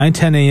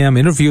9:10 a.m.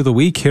 interview of the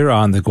week here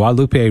on the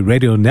Guadalupe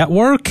Radio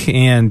Network,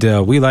 and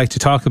we like to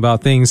talk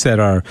about things that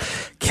are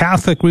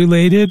Catholic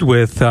related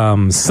with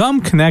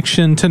some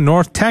connection to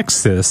North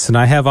Texas. And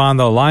I have on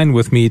the line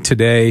with me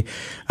today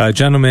a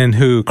gentleman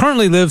who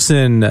currently lives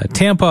in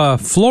Tampa,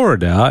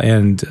 Florida,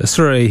 and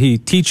he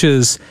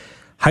teaches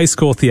high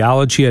school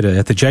theology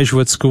at the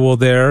Jesuit school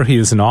there. He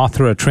is an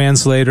author, a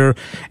translator,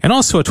 and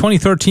also a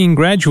 2013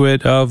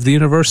 graduate of the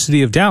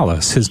University of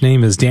Dallas. His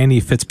name is Danny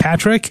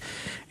Fitzpatrick,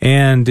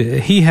 and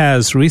he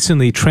has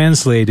recently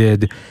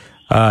translated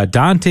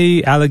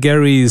Dante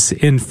Alighieri's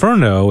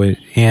Inferno,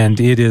 and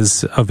it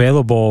is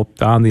available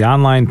on the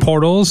online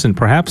portals and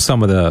perhaps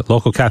some of the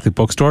local Catholic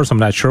bookstores. I'm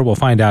not sure. We'll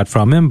find out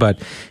from him,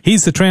 but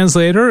he's the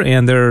translator,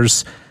 and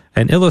there's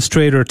an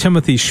illustrator,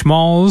 Timothy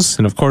Schmalz,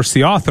 and of course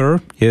the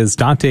author is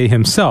Dante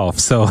himself.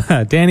 So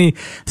Danny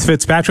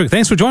Fitzpatrick,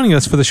 thanks for joining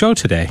us for the show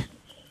today.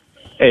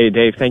 Hey,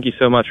 Dave, thank you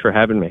so much for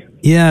having me.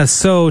 Yeah,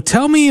 so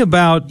tell me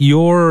about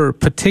your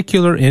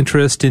particular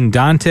interest in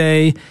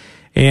Dante,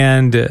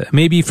 and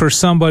maybe for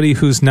somebody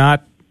who's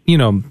not,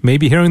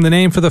 maybe hearing the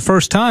name for the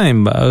first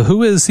time,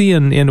 who is he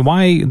and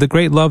why the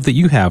great love that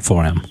you have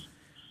for him?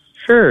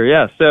 Sure,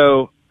 yeah.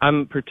 So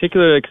I'm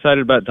particularly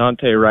excited about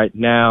Dante right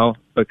now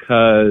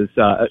because,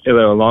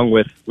 along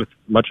with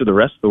much of the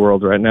rest of the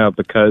world right now,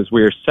 because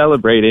we are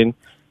celebrating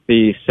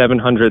the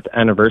 700th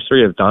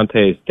anniversary of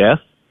Dante's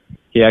death.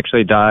 He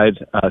actually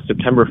died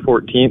September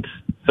 14th,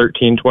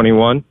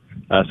 1321,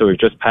 so we've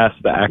just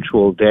passed the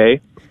actual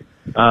day.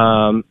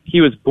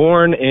 He was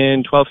born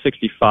in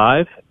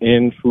 1265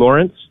 in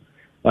Florence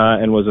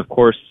and was, of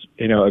course,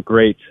 a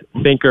great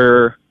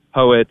thinker,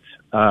 poet,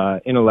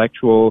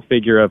 intellectual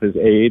figure of his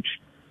age.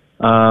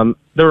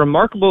 The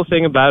remarkable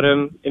thing about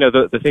him,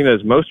 the thing that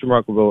is most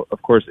remarkable,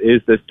 of course,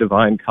 is this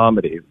Divine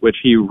Comedy, which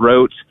he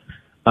wrote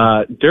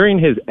during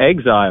his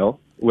exile,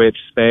 which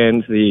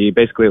spans the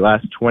basically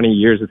last 20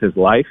 years of his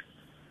life.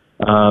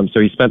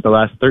 So he spent the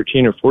last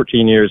 13 or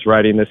 14 years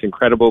writing this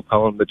incredible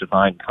poem, The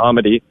Divine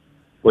Comedy,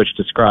 which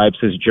describes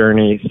his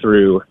journey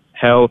through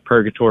hell,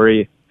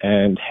 purgatory,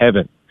 and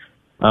heaven.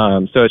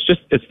 So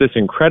it's this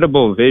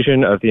incredible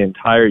vision of the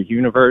entire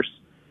universe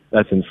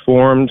that's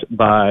informed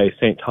by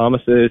St.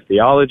 Thomas's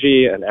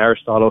theology and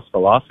Aristotle's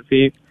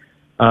philosophy.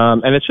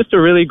 And it's just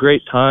a really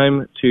great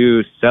time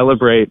to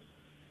celebrate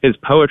his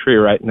poetry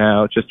right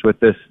now, just with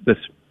this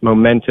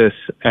momentous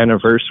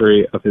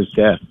anniversary of his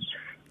death.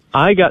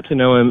 I got to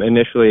know him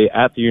initially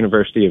at the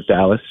University of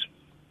Dallas.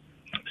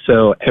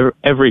 So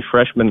every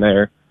freshman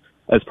there,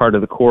 as part of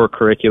the core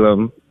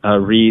curriculum,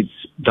 reads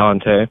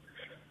Dante.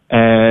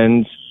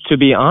 And to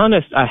be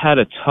honest, I had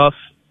a tough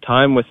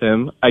time with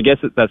him. I guess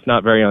that's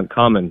not very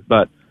uncommon,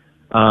 but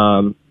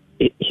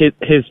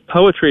his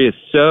poetry is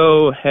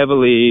so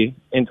heavily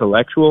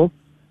intellectual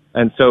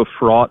and so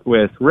fraught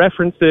with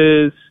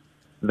references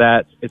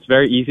that it's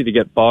very easy to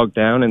get bogged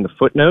down in the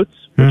footnotes,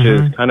 which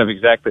is kind of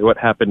exactly what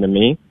happened to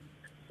me.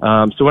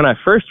 So when I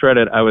first read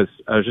it, I was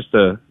just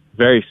a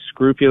very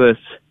scrupulous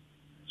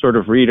sort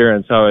of reader,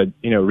 and so I would,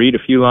 read a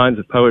few lines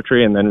of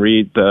poetry and then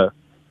read the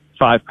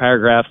 5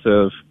 paragraphs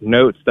of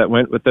notes that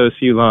went with those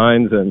few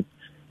lines and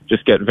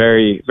just get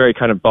very, very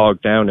kind of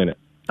bogged down in it.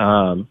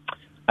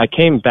 I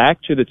came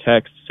back to the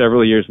text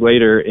several years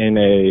later in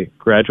a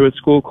graduate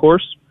school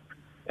course,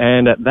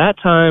 and at that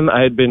time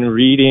I had been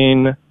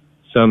reading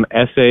some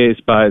essays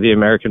by the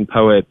American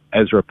poet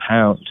Ezra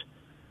Pound,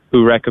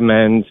 who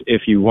recommends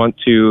if you want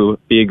to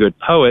be a good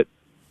poet,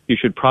 you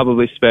should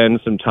probably spend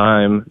some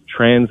time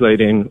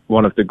translating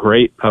one of the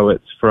great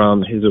poets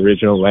from his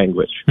original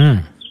language.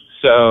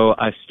 So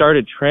I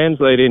started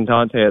translating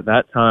Dante at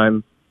that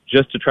time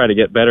just to try to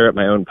get better at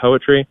my own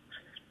poetry.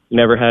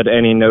 Never had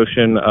any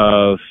notion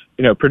of,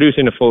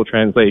 producing a full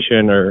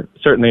translation, or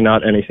certainly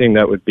not anything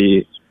that would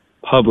be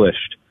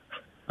published.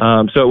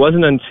 So it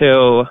wasn't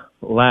until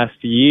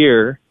last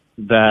year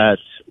that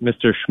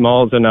Mr.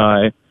 Schmalz and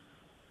I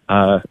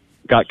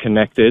got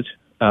connected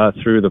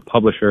through the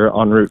publisher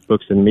En route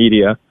Books and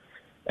Media,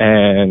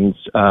 and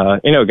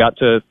got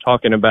to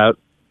talking about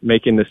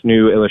making this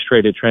new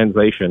illustrated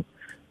translation,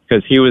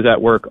 because he was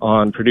at work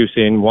on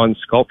producing one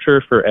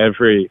sculpture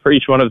for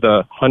each one of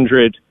the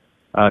 100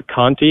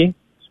 canti,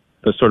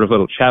 the sort of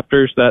little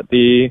chapters that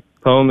the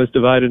poem is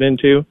divided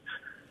into.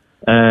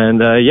 And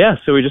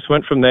so we just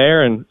went from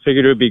there and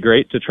figured it would be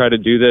great to try to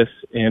do this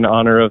in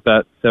honor of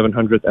that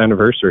 700th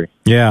anniversary.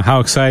 Yeah,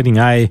 how exciting.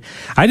 I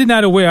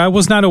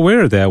was not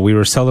aware that we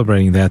were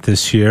celebrating that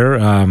this year.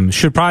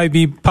 Should probably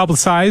be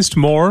publicized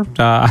more.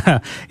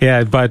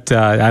 But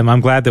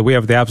I'm glad that we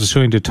have the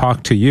opportunity to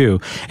talk to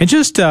you. And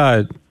just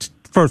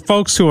for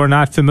folks who are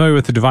not familiar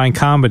with the Divine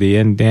Comedy,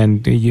 and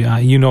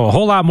you know a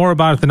whole lot more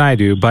about it than I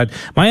do, but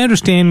my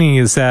understanding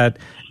is that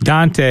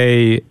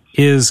Dante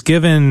is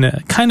given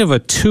kind of a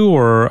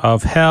tour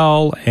of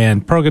hell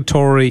and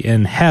purgatory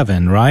and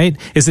heaven, right?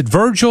 Is it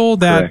Virgil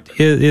that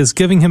is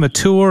giving him a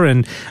tour?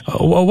 And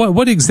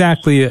what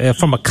exactly,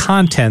 from a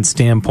content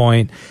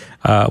standpoint,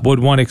 would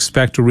one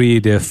expect to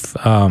read if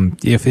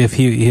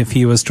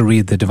he was to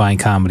read the Divine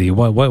Comedy?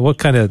 What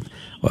kind of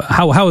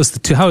how is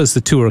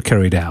the tour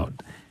carried out?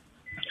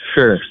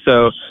 Sure.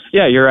 So,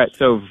 yeah, you're right.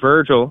 So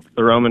Virgil,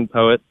 the Roman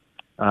poet,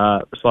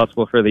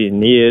 responsible for the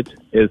Aeneid,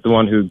 is the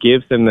one who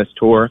gives him this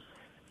tour.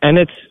 And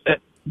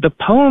the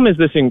poem is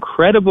this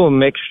incredible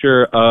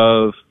mixture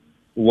of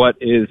what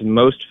is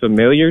most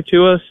familiar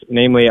to us,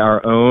 namely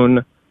our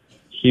own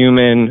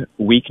human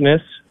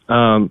weakness.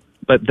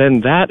 But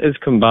then that is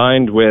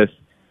combined with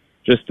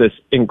just this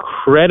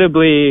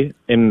incredibly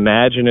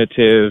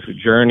imaginative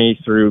journey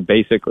through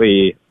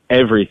basically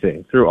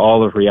everything, through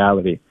all of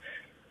reality.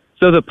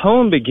 So the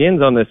poem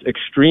begins on this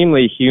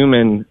extremely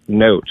human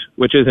note,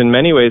 which is in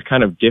many ways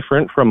kind of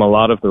different from a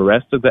lot of the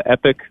rest of the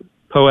epic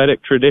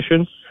poetic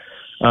tradition.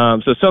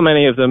 So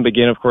many of them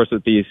begin, of course,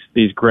 with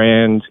these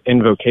grand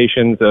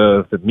invocations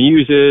of the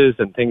muses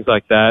and things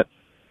like that.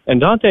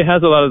 And Dante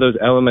has a lot of those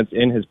elements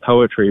in his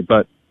poetry,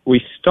 but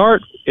we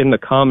start in the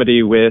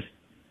comedy with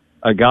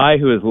a guy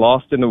who is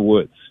lost in the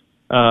woods,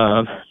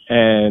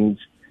 and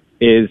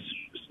is,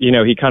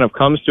 he kind of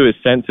comes to his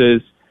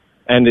senses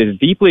and is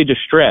deeply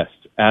distressed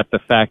at the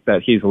fact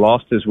that he's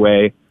lost his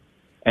way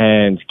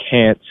and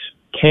can't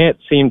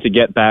seem to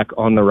get back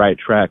on the right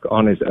track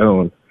on his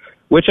own,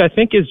 which I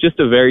think is just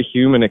a very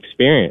human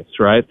experience,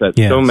 right? That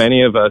yes. So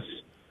many of us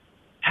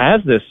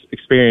have this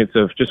experience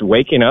of just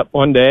waking up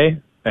one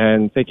day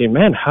and thinking,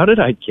 man, how did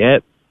I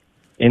get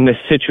in this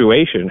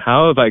situation?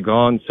 How have I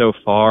gone so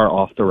far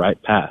off the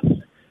right path?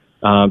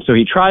 So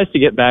he tries to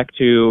get back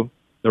to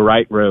the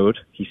right road.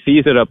 He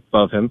sees it up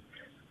above him.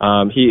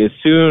 He is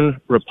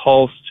soon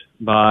repulsed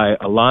by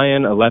a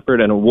lion, a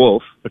leopard, and a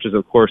wolf, which is,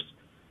 of course,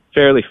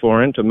 fairly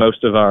foreign to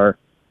most of our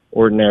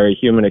ordinary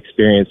human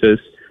experiences.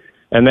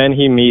 And then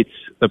he meets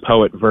the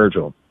poet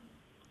Virgil,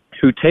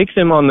 who takes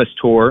him on this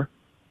tour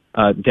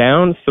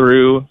down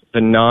through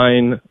the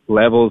 9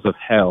 levels of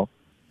hell,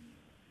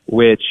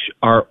 which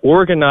are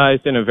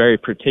organized in a very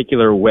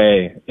particular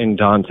way in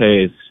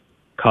Dante's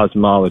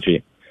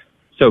cosmology.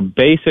 So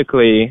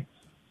basically,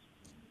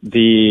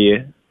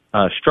 the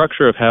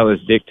structure of hell is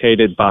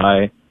dictated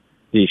by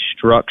the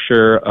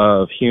structure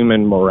of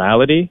human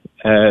morality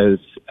as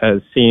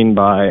seen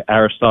by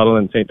Aristotle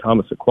and St.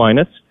 Thomas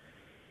Aquinas.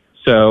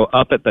 So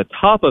up at the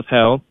top of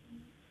hell,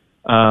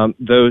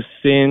 those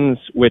sins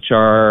which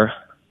are,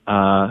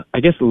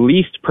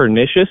 least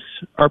pernicious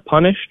are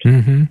punished.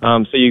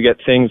 Mm-hmm. So you get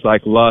things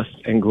like lust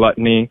and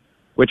gluttony,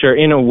 which are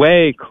in a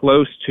way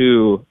close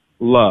to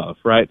love,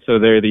 right? So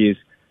there are these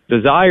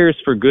desires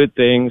for good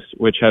things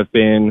which have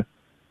been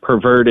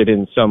perverted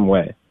in some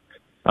way.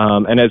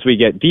 And as we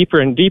get deeper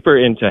and deeper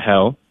into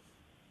hell,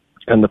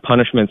 and the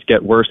punishments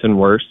get worse and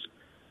worse,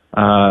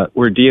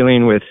 we're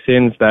dealing with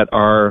sins that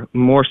are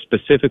more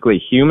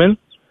specifically human,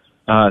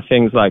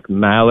 things like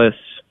malice,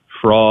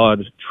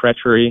 fraud,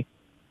 treachery,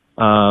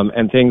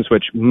 and things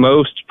which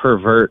most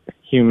pervert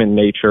human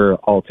nature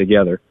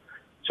altogether.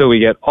 So we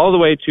get all the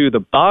way to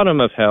the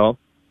bottom of hell,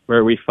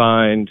 where we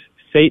find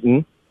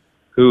Satan,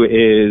 who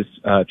is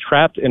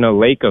trapped in a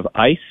lake of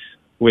ice,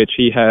 which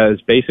he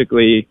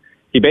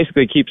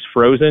basically keeps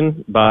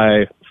frozen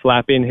by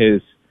flapping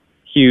his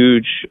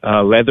huge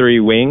leathery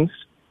wings.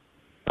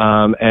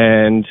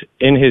 And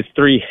in his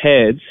 3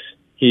 heads,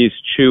 he's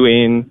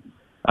chewing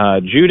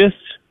Judas,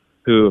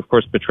 who of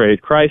course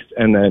betrayed Christ,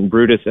 and then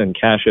Brutus and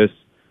Cassius,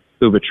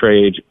 who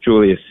betrayed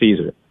Julius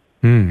Caesar.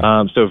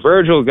 So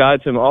Virgil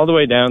guides him all the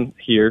way down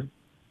here.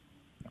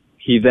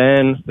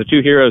 The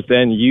 2 heroes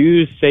then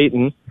use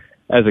Satan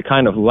as a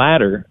kind of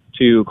ladder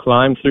to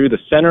climb through the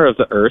center of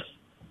the earth,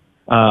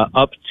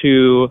 up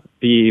to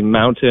the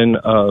mountain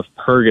of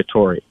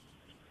Purgatory,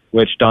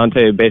 which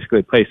Dante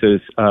basically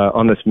places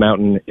on this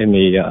mountain in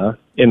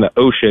the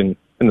ocean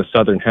in the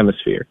southern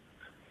hemisphere.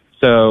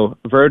 So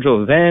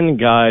Virgil then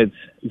guides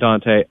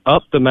Dante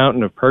up the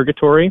mountain of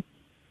Purgatory,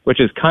 which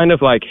is kind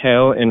of like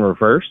hell in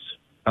reverse.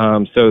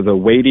 So the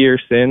weightier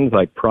sins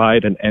like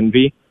pride and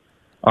envy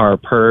are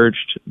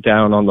purged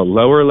down on the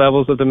lower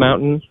levels of the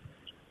mountain.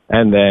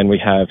 And then we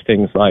have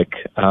things like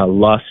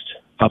lust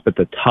up at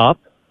the top,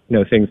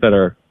 things that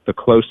are the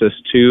closest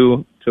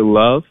to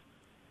love.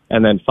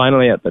 And then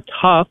finally at the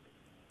top,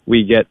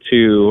 we get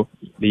to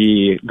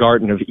the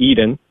Garden of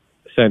Eden,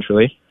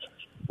 essentially,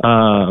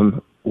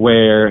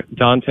 where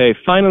Dante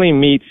finally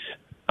meets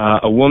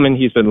a woman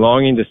he's been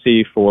longing to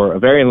see for a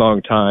very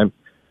long time.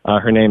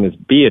 Her name is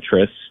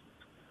Beatrice,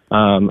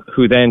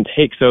 who then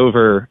takes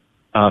over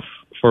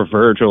for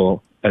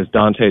Virgil as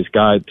Dante's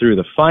guide through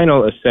the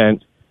final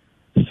ascent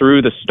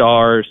through the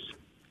stars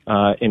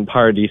in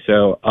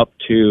Paradiso up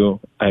to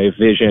a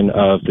vision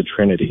of the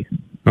Trinity.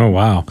 Oh,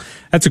 wow.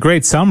 That's a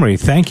great summary.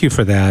 Thank you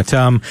for that.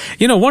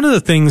 One of the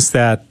things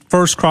that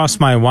first crossed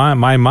my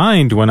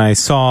mind when I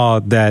saw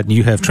that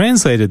you have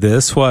translated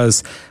this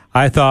was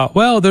I thought,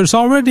 well, there's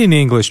already an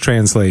English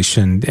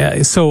translation.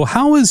 So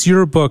how is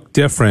your book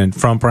different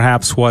from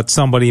perhaps what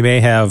somebody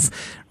may have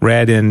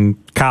read in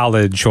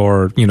college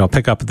or,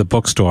 pick up at the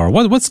bookstore?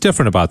 What's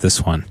different about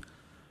this one?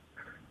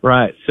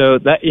 Right. So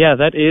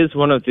that is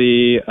one of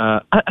the,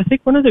 I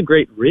think one of the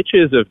great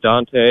riches of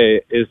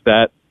Dante is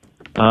that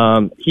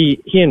he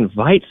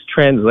invites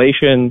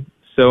translation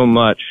so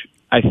much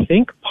I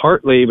think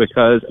partly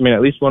because, I mean,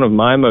 at least one of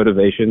my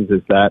motivations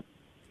is that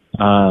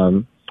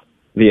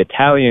the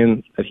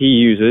Italian that he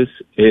uses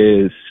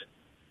is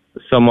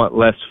somewhat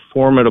less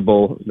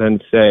formidable than,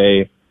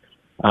 say,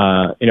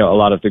 a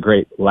lot of the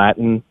great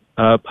Latin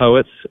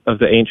poets of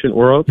the ancient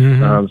world.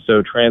 Mm-hmm.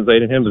 So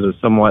translating him is a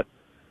somewhat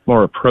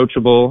more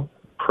approachable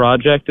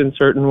project in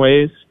certain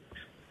ways.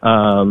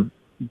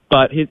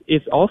 But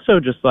it's also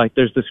just like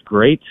there's this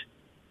great,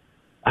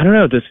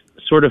 this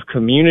sort of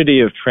community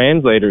of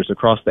translators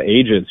across the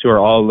ages who are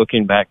all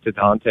looking back to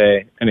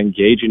Dante and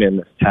engaging in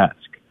this task.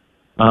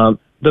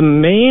 The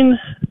main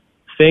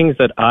things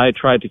that I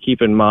tried to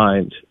keep in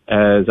mind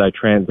as I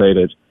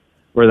translated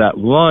were that,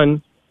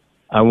 one,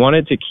 I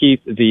wanted to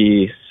keep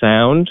the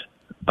sound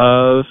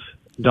of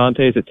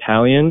Dante's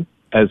Italian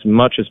as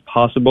much as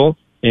possible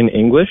in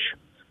English,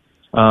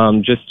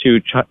 just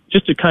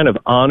to kind of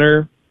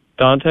honor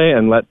Dante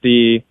and let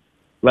the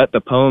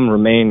poem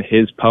remain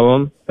his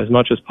poem as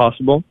much as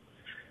possible,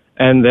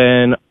 and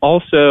then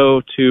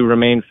also to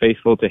remain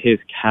faithful to his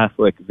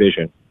Catholic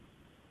vision.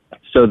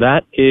 So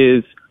that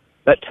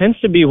tends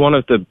to be one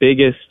of the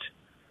biggest,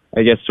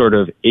 I guess, sort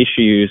of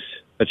issues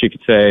that you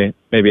could say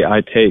maybe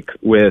I take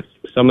with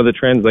some of the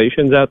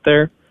translations out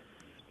there,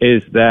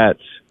 is that,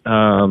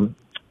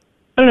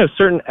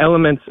 certain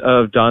elements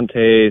of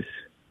Dante's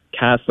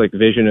Catholic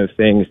vision of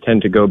things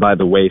tend to go by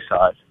the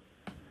wayside.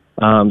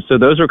 So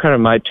those are kind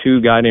of my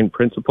two guiding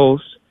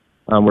principles,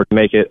 were to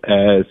make it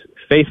as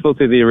faithful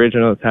to the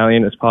original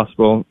Italian as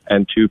possible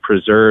and to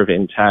preserve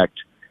intact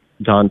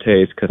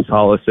Dante's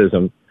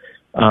Catholicism.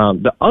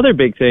 The other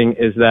big thing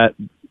is that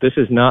this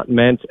is not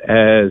meant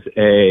as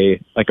a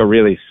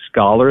really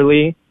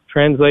scholarly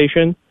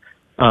translation.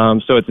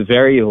 So it's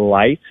very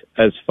light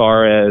as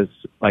far as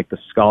like the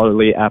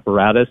scholarly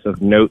apparatus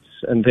of notes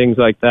and things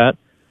like that.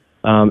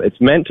 It's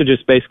meant to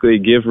just basically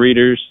give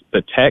readers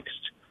the text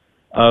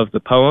of the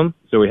poem.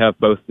 So we have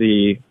both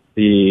the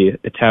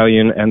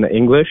Italian and the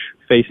English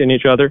facing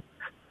each other,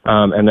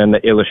 and then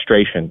the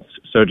illustrations.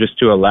 So just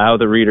to allow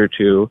the reader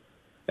to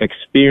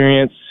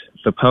experience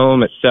the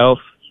poem itself,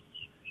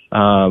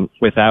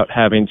 without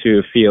having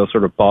to feel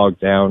sort of bogged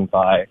down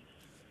by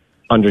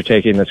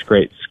undertaking this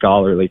great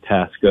scholarly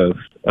task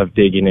of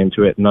digging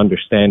into it and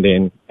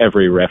understanding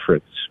every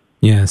reference.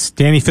 Yes,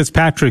 Danny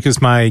Fitzpatrick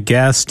is my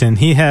guest, and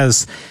he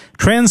has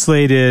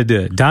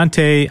translated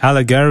Dante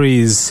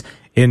Alighieri's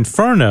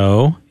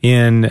Inferno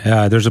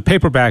there's a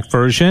paperback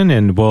version,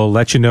 and we'll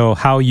let you know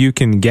how you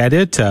can get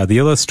it. The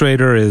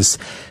illustrator is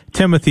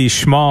Timothy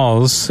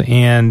Schmalz,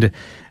 and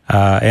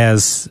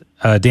as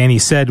Danny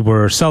said,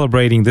 we're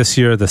celebrating this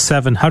year the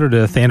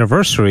 700th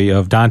anniversary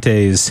of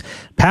Dante's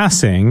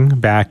passing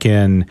back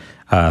in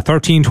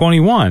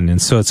 1321, and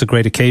so it's a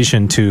great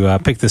occasion to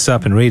pick this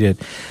up and read it.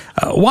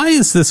 Why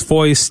is this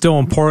voice still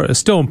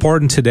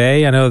important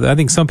today? I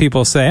think some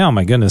people say, "Oh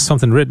my goodness,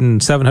 something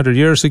written 700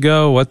 years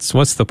ago.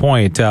 What's the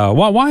point?"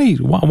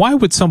 Why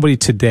would somebody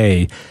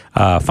today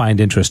find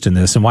interest in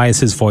this, and why is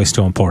his voice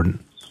still important?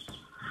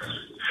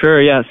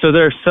 Sure, yeah. So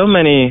there's so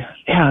many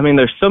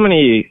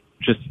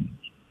just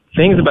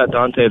things about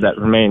Dante that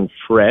remain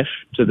fresh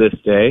to this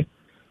day.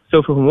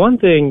 So for one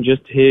thing,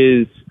 just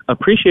his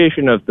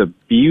appreciation of the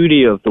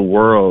beauty of the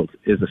world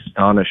is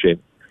astonishing.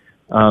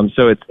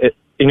 So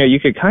you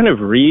could kind of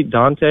read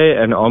Dante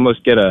and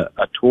almost get a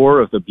tour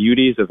of the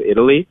beauties of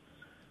Italy,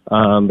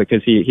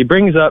 because he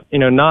brings up,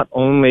 not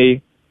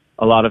only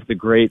a lot of the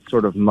great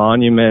sort of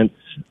monuments,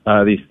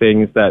 these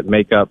things that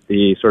make up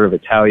the sort of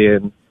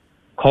Italian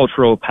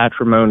cultural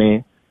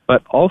patrimony,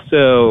 but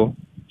also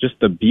just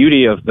the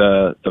beauty of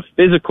the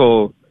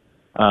physical,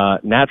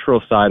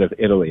 natural side of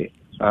Italy.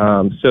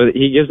 So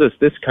he gives us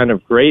this kind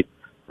of great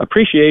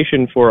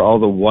appreciation for all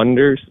the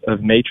wonders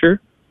of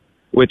nature,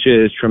 which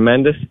is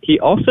tremendous. He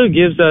also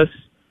gives us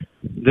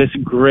this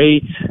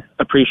great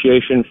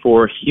appreciation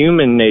for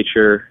human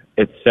nature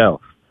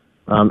itself.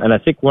 And I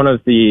think one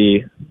of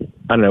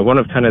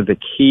kind of the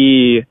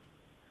key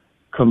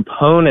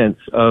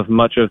components of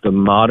much of the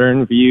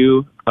modern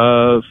view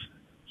of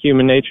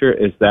human nature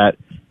is that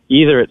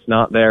either it's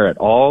not there at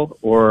all,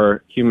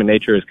 or human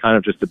nature is kind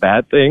of just a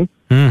bad thing.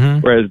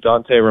 Mm-hmm. Whereas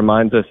Dante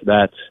reminds us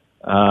that,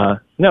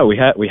 no, we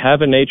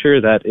have a nature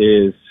that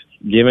is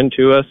given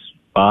to us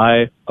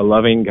by a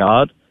loving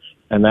God,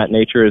 and that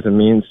nature is a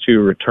means to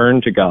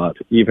return to God,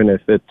 even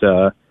if it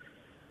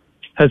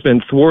has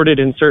been thwarted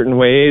in certain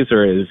ways,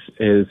 or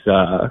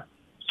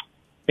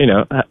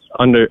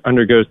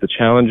undergoes the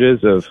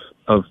challenges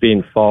of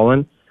being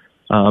fallen.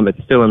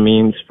 It's still a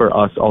means for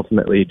us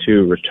ultimately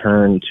to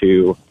return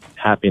to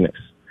happiness.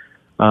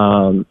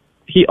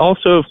 He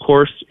also, of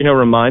course,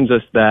 reminds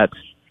us that,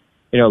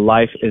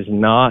 life is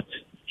not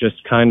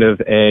just kind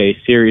of a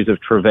series of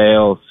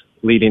travails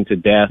leading to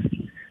death.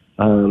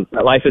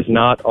 That life is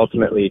not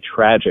ultimately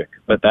tragic,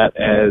 but that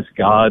as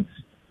God's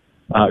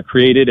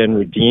created and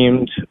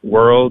redeemed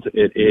world,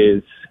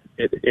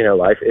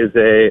 life is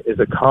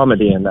a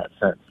comedy in that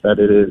sense, that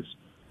it is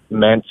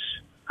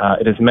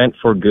meant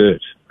for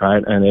good,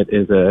 right? And it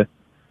is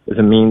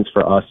a means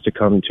for us to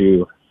come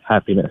to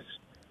happiness.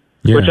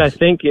 Yes. Which I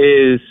think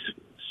is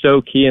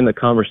so key in the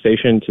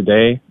conversation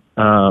today,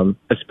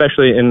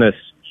 especially in this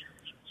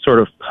sort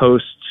of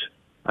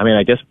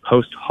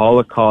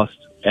post-Holocaust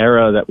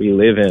era that we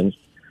live in,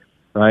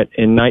 right?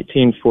 In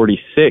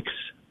 1946,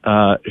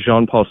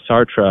 Jean-Paul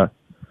Sartre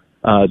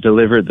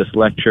delivered this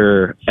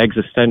lecture,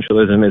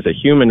 Existentialism is a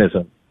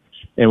Humanism,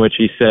 in which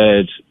he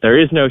said, there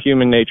is no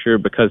human nature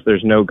because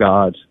there's no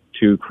God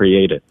to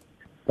create it.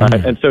 Right?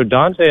 Mm-hmm. And so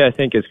Dante, I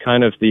think, is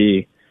kind of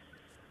he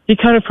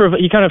kind of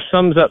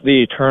sums up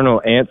the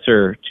eternal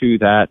answer to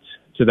that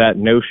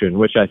notion,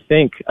 which I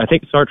think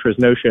Sartre's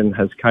notion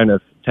has kind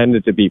of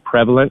tended to be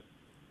prevalent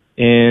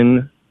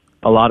in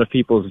a lot of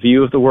people's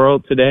view of the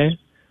world today.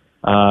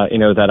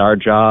 That our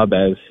job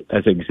as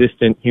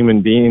existent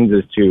human beings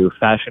is to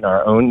fashion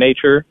our own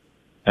nature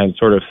and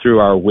sort of through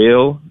our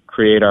will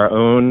create our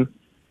own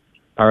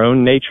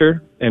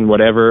nature and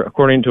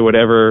according to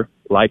whatever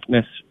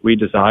likeness we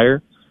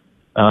desire.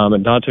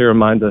 And Dante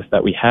reminds us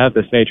that we have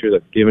this nature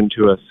that's given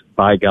to us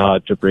by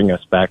God to bring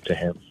us back to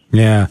Him.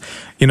 Yeah.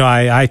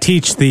 I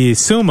teach the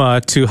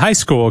Summa to high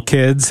school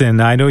kids,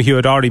 and I know you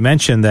had already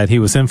mentioned that he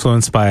was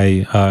influenced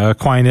by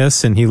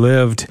Aquinas, and he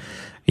lived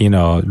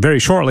very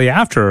shortly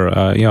after,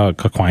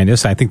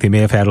 Aquinas. I think they may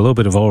have had a little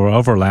bit of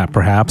overlap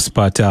perhaps,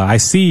 but I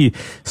see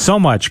so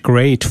much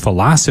great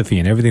philosophy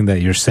in everything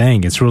that you're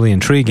saying. It's really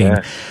intriguing.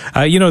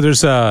 Yeah.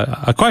 There's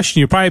a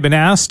question you've probably been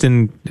asked,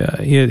 and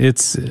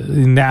it's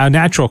a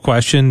natural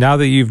question. Now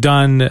that you've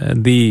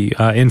done the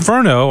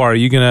Inferno, are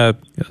you going to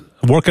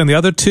work on the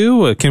other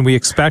two? Can we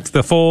expect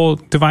the full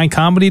Divine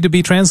Comedy to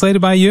be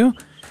translated by you?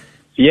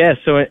 Yeah,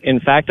 so in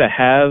fact, I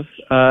have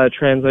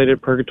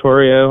translated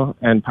Purgatorio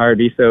and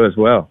Paradiso as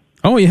well.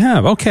 Oh, you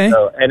have? Okay.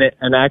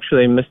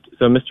 Actually,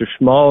 Mr.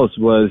 Schmalz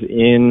was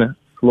in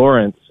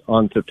Florence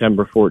on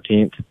September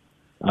 14th,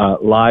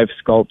 live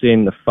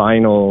sculpting the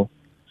final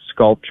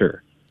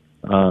sculpture.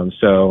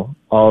 So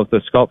all of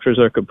the sculptures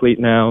are complete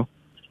now.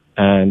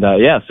 And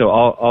so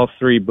all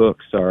three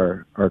books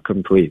are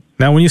complete.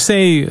 Now, when you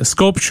say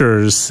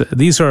sculptures,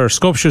 these are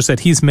sculptures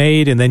that he's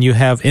made, and then you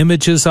have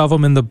images of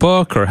them in the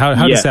book, or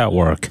how does that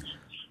work?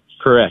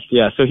 Correct.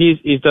 Yeah. So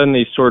he's done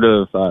these sort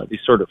of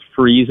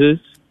friezes.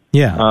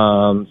 Yeah.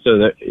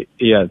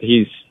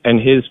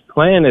 His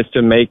plan is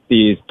to make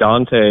these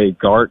Dante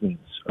gardens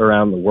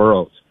around the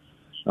world,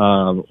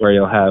 where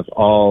you'll have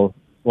all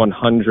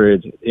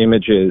 100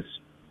 images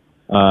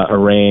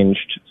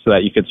arranged so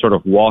that you could sort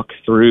of walk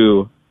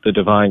through the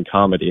Divine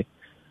Comedy.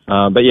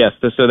 But yes,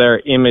 so there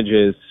are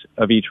images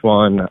of each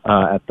one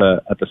at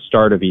the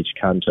start of each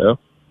canto.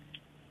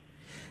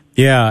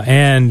 Yeah,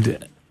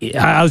 and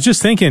I was just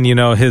thinking,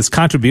 his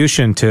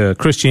contribution to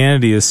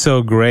Christianity is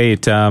so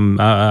great.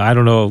 I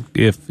don't know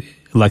if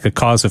like a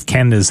cause of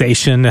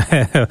canonization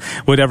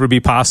would ever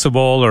be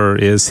possible, or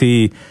is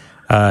he?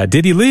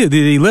 Did he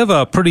live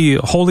a pretty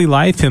holy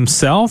life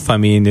himself? I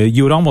mean,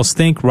 you would almost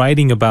think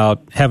writing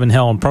about heaven,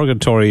 hell, and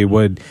purgatory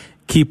would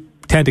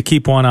tend to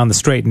keep one on the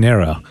straight and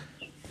narrow.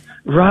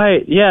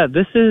 Right. Yeah.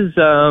 This is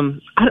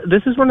one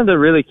of the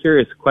really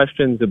curious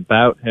questions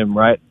about him,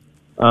 right?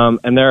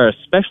 And there are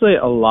especially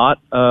a lot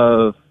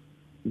of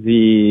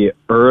the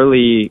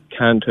early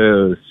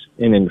cantos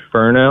in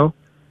Inferno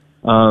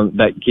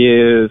that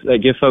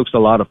give folks a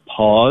lot of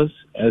pause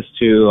as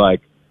to,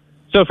 like,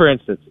 so for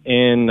instance,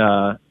 in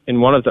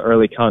one of the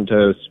early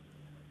cantos,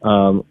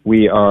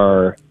 we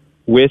are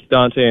with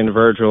Dante and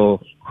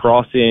Virgil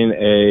crossing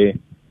a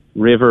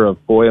river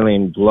of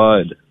boiling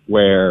blood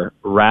where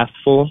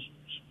wrathful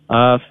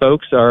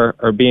folks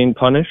are being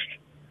punished.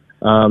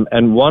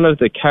 And one of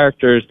the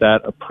characters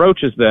that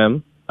approaches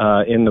them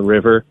in the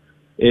river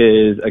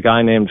is a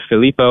guy named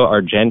Filippo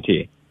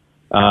Argenti,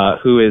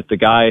 who is the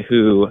guy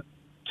who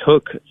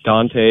took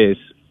Dante's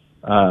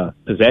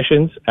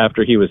possessions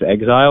after he was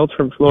exiled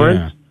from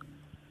Florence.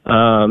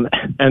 Yeah.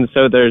 And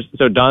so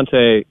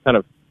Dante kind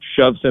of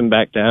shoves him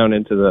back down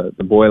into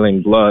the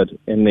boiling blood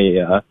in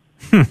the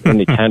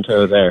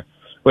canto there.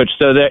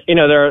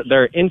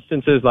 There are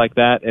instances like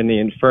that in the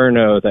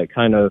Inferno that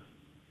kind of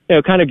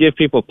give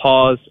people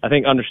pause. I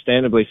think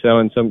understandably so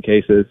in some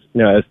cases,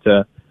 as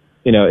to,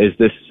 is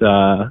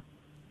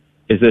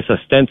this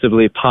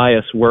ostensibly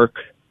pious work,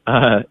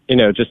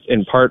 just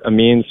in part a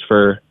means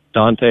for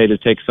Dante to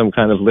take some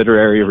kind of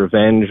literary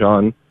revenge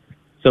on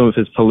some of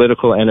his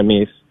political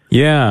enemies.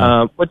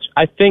 Yeah. Which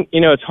I think,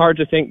 it's hard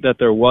to think that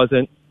there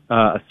wasn't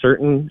a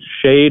certain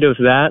shade of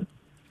that.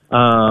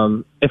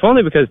 If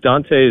only because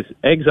Dante's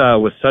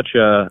exile was such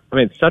a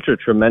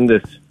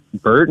tremendous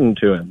burden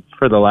to him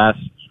for the last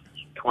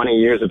 20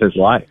 years of his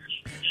life.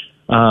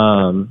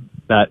 Of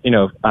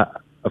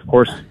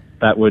course,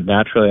 that would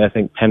naturally, I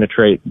think,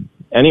 penetrate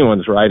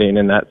anyone's writing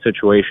in that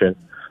situation.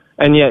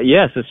 And yet,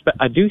 yes,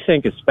 I do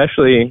think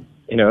especially,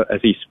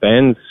 as he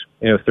spends,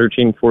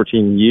 13,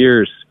 14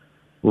 years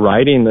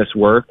writing this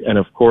work, and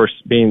of course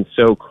being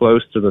so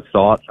close to the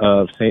thought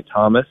of St.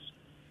 Thomas,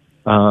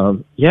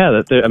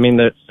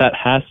 that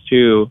has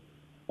to,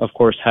 of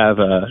course, have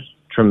a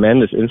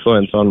tremendous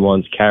influence on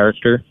one's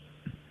character.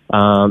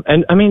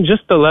 And I mean,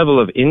 just the level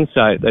of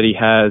insight that he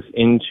has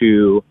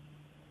into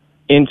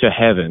into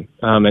heaven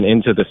and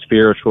into the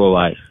spiritual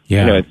life.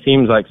 Yeah. It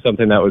seems like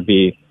something that would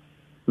be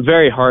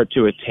very hard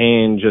to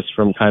attain just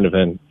from kind of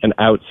an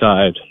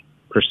outside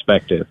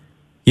perspective.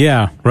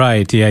 Yeah,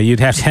 right. Yeah, you'd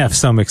have to have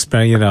some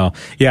experience,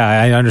 Yeah,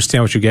 I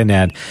understand what you're getting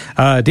at.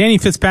 Danny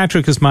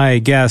Fitzpatrick is my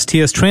guest. He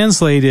has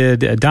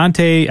translated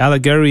Dante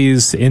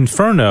Alighieri's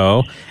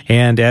Inferno,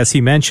 and as he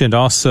mentioned,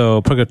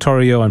 also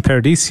Purgatorio and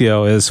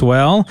Paradiso as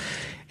well.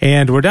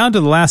 And we're down to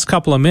the last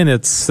couple of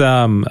minutes.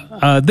 There's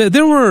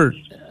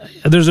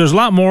a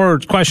lot more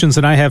questions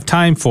than I have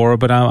time for,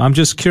 but I'm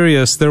just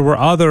curious. There were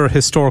other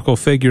historical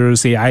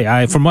figures.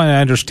 From what I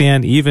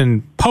understand,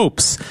 even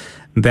popes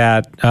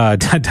that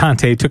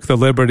Dante took the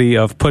liberty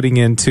of putting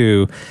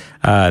into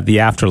the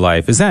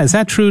afterlife. Is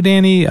that true,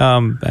 Danny?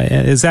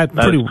 Is that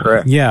pretty? Is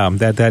correct. Yeah,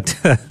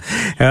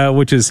 that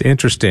which is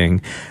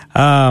interesting.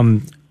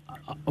 Well,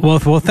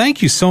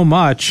 thank you so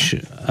much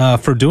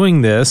for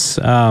doing this.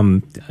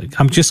 I'm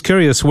just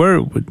curious,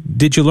 where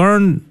did you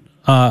learn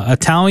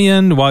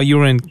Italian while you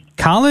were in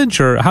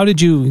college, or how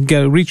did you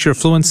reach your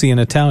fluency in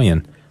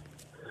Italian?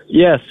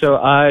 Yeah, so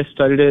I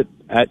studied it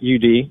at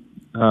UD.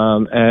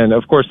 And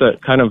of course,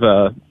 kind of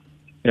a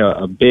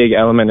big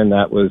element in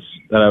that was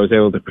that I was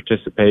able to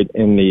participate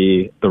in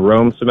the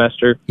Rome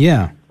semester.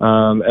 Yeah. As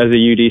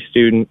a UD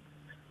student.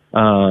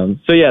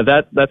 So yeah,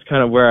 that's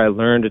kind of where I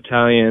learned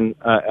Italian.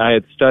 I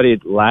had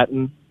studied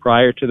Latin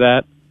prior to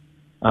that,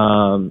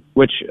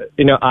 which,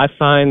 I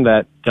find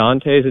that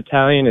Dante's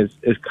Italian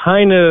is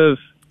kind of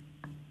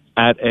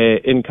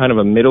in kind of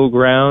a middle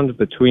ground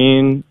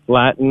between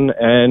Latin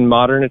and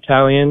modern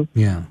Italian.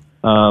 Yeah.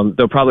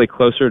 Though probably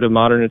closer to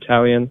modern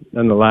Italian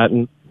than the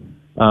Latin.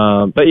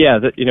 But yeah,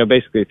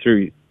 basically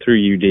through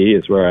UD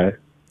is where I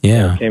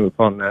came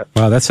upon that.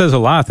 Wow, that says a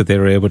lot that they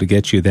were able to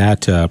get you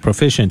that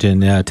proficient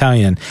in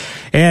Italian.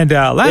 And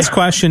last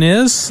question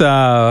is,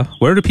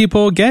 where do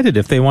people get it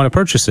if they want to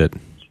purchase it?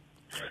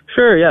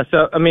 Sure, yeah.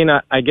 So,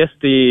 I guess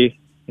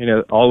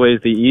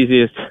always the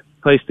easiest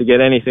place to get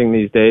anything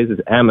these days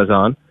is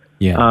Amazon.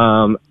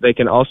 Yeah. They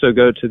can also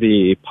go to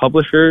the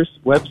publisher's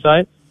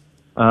website,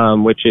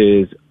 which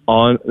is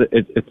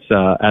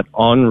at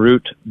En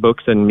Route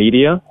Books and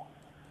Media.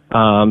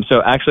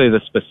 So actually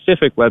the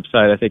specific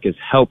website I think is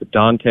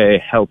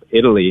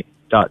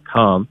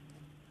helpdantehelpitaly.com.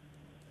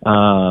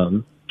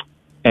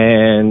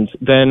 And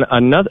then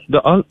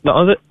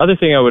the other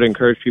thing I would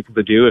encourage people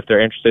to do if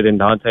they're interested in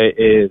Dante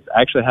is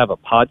actually have a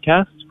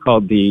podcast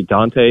called the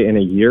Dante in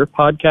a Year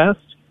podcast,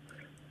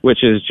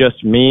 which is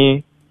just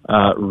me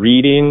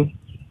reading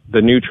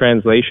the new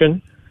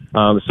translation.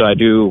 So I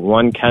do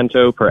one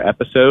canto per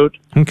episode.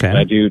 Okay. And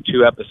I do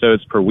 2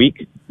 episodes per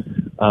week.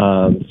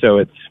 So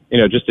it's,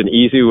 just an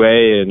easy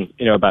way and,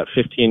 about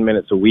 15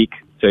 minutes a week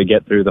to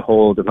get through the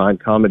whole Divine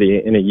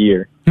Comedy in a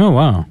year. Oh,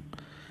 wow.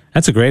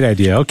 That's a great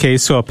idea. Okay.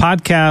 So a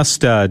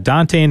podcast,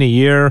 Dante in a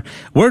Year.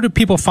 Where do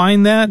people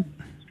find that?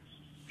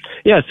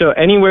 Yeah. So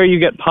anywhere you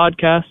get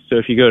podcasts. So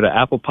if you go to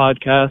Apple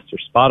Podcasts or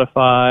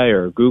Spotify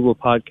or Google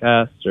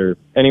Podcasts or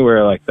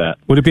anywhere like that.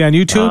 Would it be on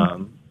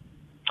YouTube?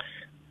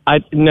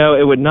 No,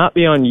 it would not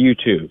be on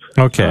YouTube.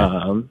 Okay.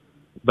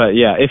 But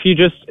yeah, if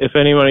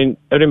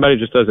anybody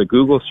just does a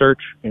Google search,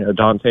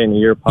 Dante in a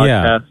Year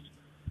podcast,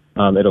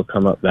 it'll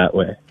come up that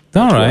way.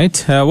 All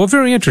right. Well,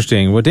 very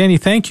interesting. Well, Danny,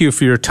 thank you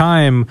for your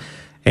time.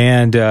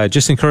 And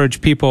just encourage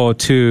people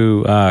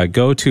to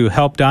go to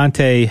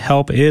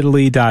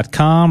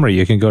helpdantehelpitaly.com, or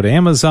you can go to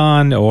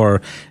Amazon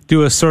or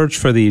do a search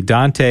for the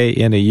Dante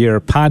in a Year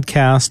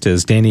podcast,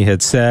 as Danny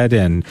had said,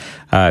 and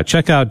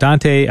check out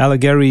Dante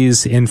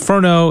Alighieri's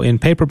Inferno in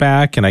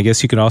paperback, and I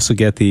guess you can also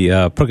get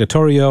the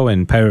Purgatorio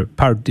and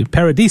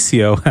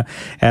Paradiso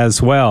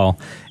as well.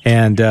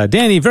 And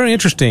Danny, very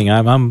interesting.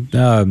 I'm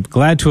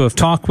glad to have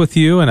talked with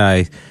you, and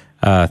I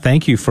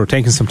thank you for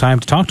taking some time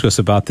to talk to us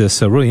about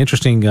this really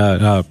interesting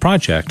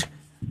project.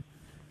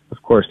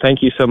 Of course.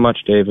 Thank you so much,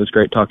 Dave. It was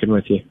great talking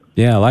with you.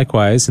 Yeah,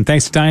 likewise. And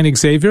thanks to Diane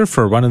Xavier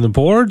for running the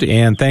board.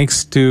 And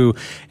thanks to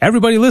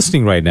everybody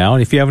listening right now.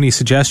 And if you have any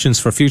suggestions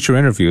for future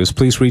interviews,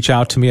 please reach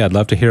out to me. I'd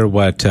love to hear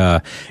what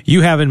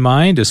you have in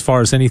mind as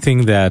far as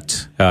anything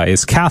that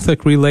is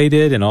Catholic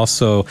related and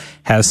also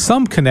has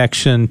some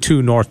connection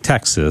to North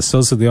Texas.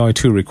 Those are the only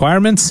 2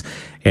 requirements.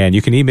 And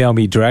you can email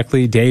me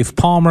directly,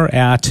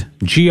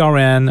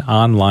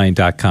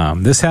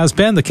 davepalmer@grnonline.com. This has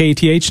been the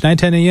KATH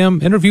 910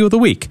 AM Interview of the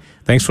Week.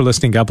 Thanks for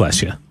listening. God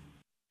bless you.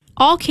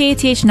 All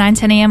KATH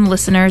 910 AM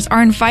listeners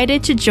are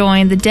invited to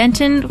join the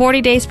Denton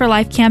 40 Days for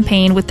Life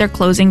campaign with their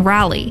closing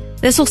rally.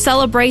 This will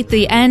celebrate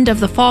the end of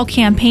the fall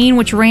campaign,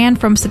 which ran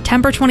from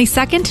September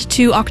 22nd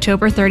to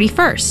October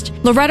 31st.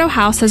 Loretto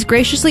House has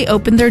graciously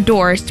opened their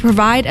doors to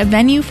provide a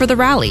venue for the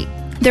rally.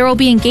 There will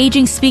be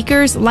engaging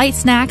speakers, light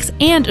snacks,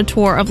 and a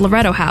tour of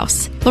Loretto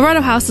House.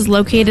 Loretto House is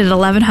located at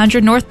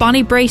 1100 North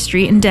Bonnie Bray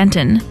Street in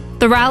Denton.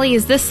 The rally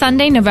is this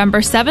Sunday, November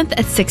 7th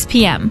at 6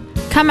 p.m.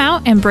 Come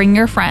out and bring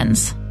your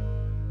friends.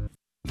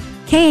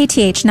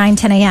 KATH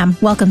 910 AM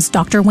welcomes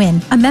Dr.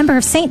 Wynn, a member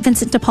of St.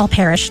 Vincent de Paul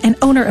Parish and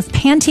owner of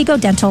Pantego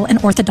Dental and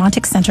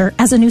Orthodontic Center,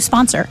 as a new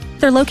sponsor.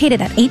 They're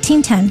located at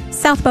 1810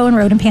 South Bowen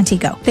Road in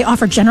Pantego. They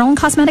offer general and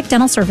cosmetic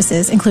dental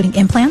services, including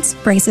implants,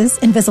 braces,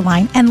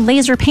 Invisalign, and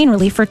laser pain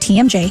relief for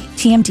TMJ,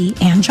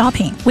 TMD, and jaw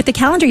pain. With the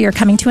calendar year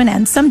coming to an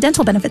end, some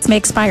dental benefits may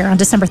expire on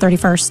December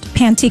 31st.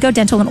 Pantego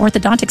Dental and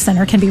Orthodontic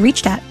Center can be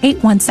reached at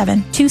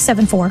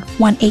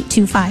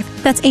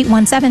 817-274-1825. That's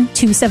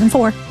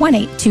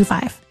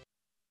 817-274-1825.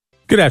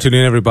 Good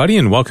afternoon, everybody,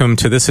 and welcome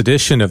to this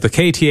edition of the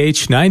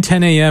KTH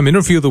 910 AM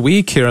Interview of the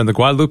Week here on the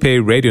Guadalupe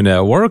Radio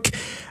Network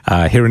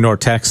here in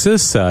North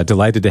Texas.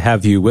 Delighted to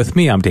have you with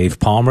me. I'm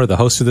Dave Palmer, the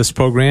host of this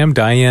program.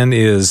 Diane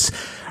is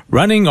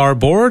running our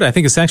board. I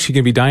think it's actually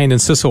going to be Diane and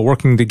Sissel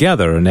working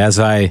together. And as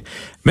I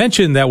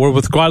mentioned that we're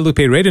with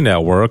Guadalupe Radio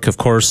Network, of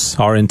course,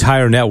 our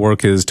entire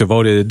network is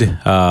devoted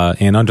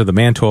and under the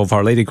mantle of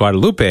Our Lady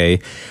Guadalupe.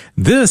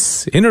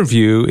 This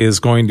interview is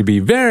going to be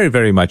very,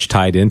 very much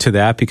tied into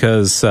that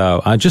because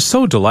I'm just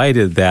so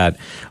delighted that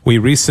we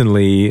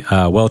recently,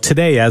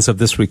 today, as of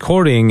this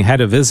recording,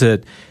 had a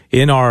visit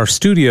in our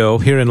studio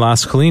here in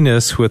Las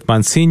Colinas with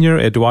Monsignor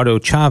Eduardo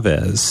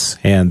Chavez.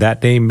 And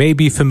that name may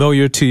be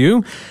familiar to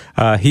you.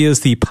 He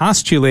is the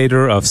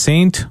postulator of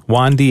St.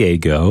 Juan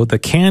Diego, the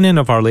canon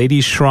of Our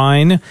Lady's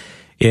Shrine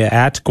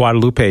at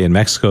Guadalupe in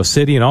Mexico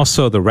City, and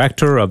also the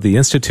rector of the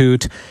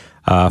Institute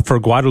for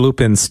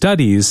Guadalupan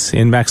Studies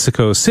in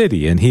Mexico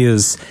City. And he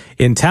is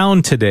in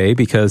town today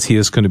because he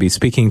is going to be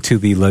speaking to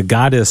the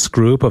Legatus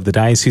group of the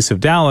Diocese of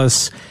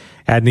Dallas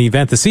at an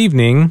event this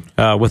evening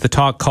with a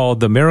talk called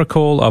The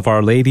Miracle of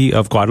Our Lady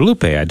of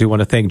Guadalupe. I do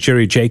want to thank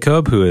Jerry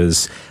Jacob, who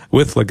is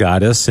with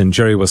Legatus, and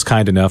Jerry was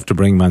kind enough to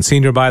bring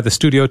Monsignor by the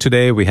studio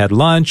today. We had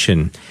lunch,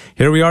 and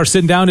here we are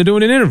sitting down and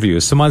doing an interview.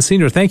 So,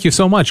 Monsignor, thank you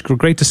so much.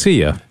 Great to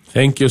see you.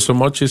 Thank you so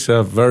much. It's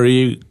a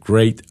very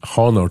great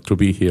honor to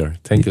be here.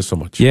 Thank you so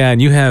much. Yeah, and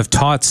you have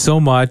taught so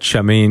much.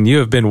 I mean, you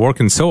have been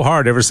working so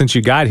hard ever since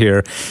you got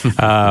here.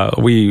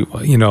 We,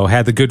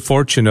 had the good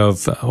fortune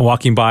of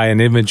walking by an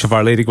image of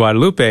Our Lady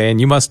Guadalupe, and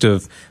you must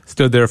have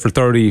stood there for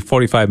 30,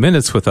 45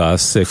 minutes with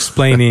us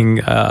explaining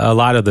a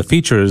lot of the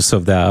features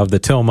of the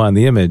tilma and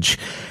the image.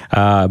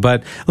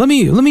 But let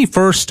me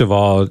first of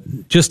all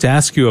just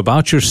ask you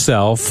about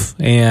yourself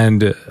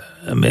and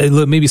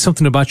maybe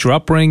something about your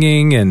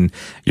upbringing and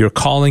your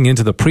calling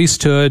into the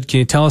priesthood. Can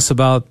you tell us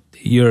about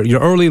your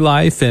early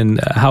life and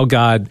how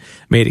God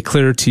made it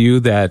clear to you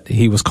that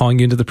He was calling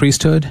you into the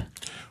priesthood?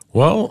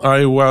 Well,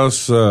 I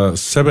was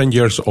 7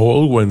 years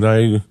old when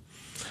I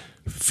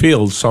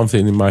feel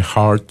something in my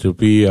heart to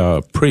be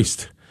a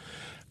priest.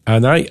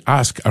 And I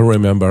asked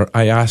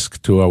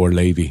to Our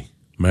Lady,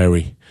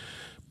 Mary,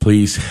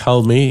 please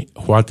help me.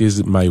 What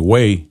is my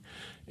way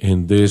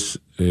in this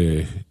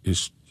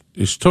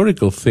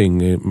historical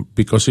thing?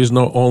 Because it's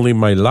not only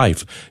my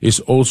life, it's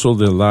also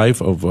the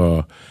life of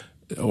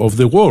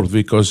the world,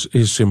 because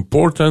it's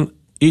important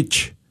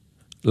each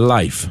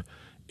life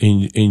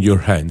in your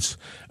hands.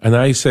 And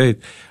I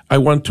said, I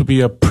want to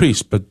be a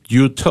priest, but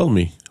you tell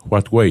me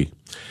what way.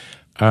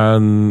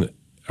 And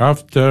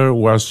after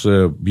was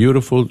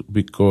beautiful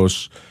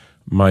because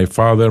my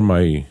father,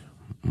 my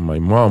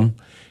mom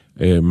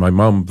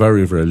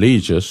very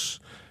religious.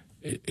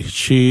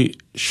 She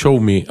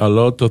showed me a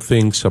lot of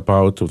things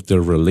about the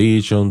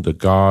religion, the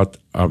God,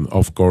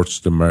 of course,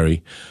 the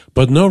Mary,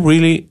 but not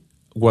really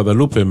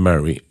Guadalupe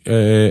Mary,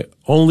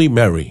 only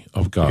Mary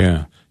of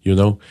God,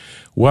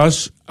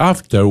 was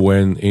after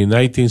when in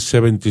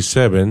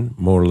 1977,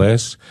 more or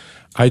less,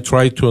 I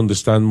tried to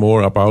understand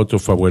more about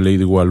of Our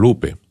Lady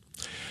Guadalupe.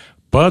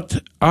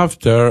 But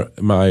after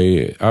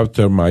my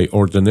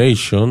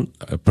ordination,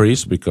 a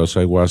priest, because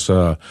I was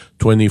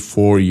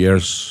 24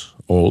 years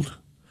old,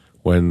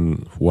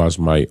 when was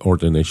my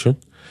ordination,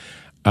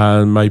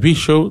 and my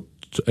bishop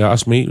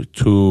asked me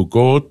to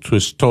go to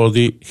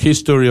study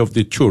history of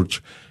the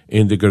church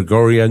in the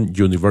Gregorian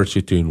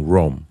University in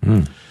Rome.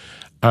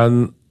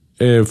 And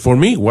for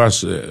me it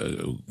was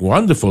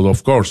wonderful,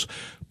 of course,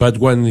 but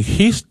when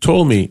he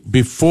told me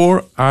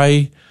before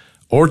I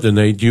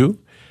ordinate you,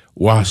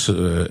 was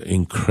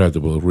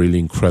incredible, really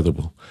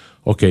incredible.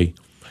 Okay,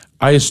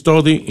 I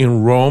studied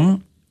in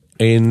Rome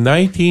in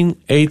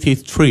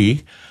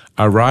 1983.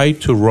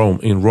 Arrived to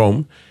Rome,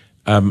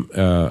 a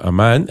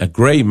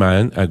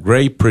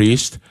great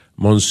priest,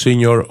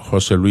 Monsignor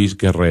Jose Luis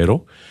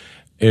Guerrero,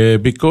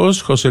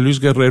 because Jose Luis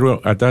Guerrero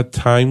at that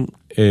time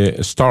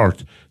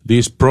started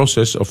this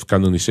process of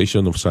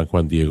canonization of San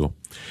Juan Diego,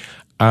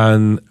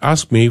 and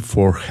asked me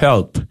for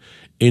help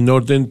in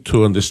order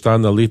to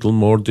understand a little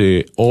more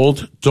the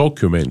old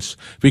documents,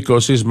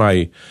 because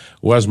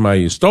was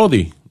my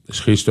study,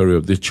 history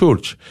of the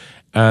church,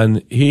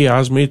 and he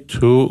asked me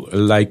to,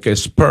 like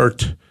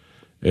expert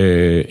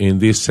in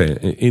this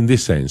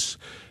sense,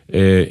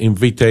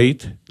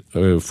 invitate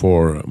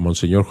for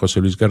Monsignor Jose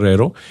Luis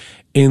Guerrero.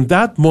 In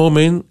that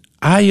moment,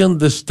 I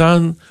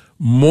understand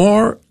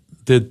more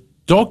the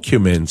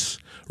documents,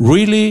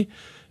 really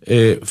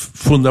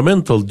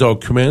fundamental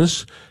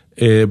documents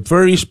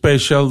very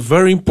special,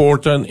 very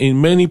important in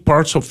many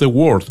parts of the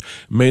world.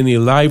 Many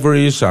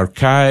libraries,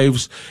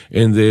 archives,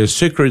 in the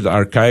secret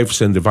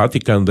archives in the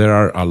Vatican, there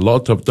are a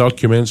lot of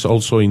documents.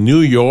 Also in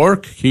New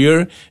York,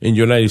 here in the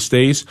United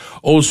States,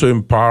 also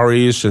in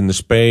Paris, in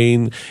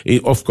Spain,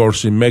 of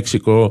course in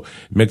Mexico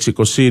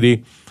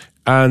City.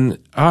 And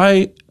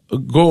I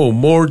go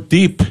more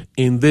deep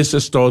in this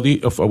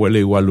study of Our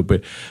Lady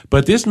Guadalupe.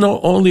 But it's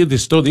not only the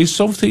study, it's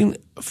something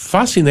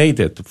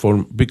fascinated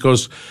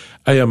because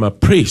I am a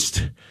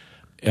priest.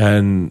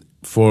 And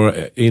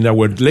in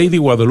Our Lady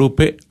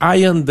Guadalupe,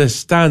 I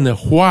understand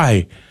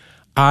why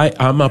I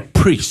am a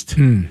priest.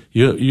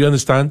 You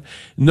understand?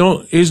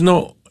 No, it's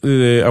not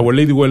Our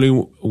Lady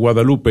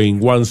Guadalupe in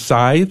one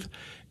side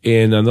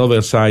and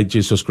another side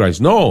Jesus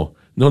Christ. No.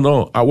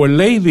 Our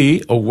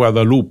Lady of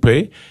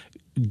Guadalupe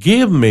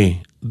give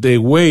me the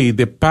way,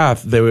 the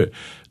path,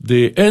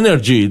 the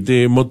energy,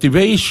 the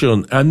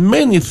motivation, and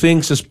many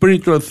things,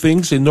 spiritual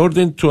things, in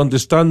order to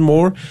understand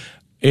more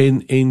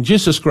in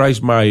Jesus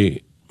Christ,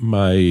 my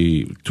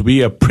to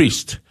be a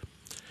priest.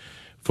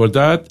 For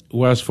that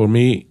was for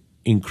me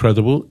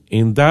incredible.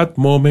 In that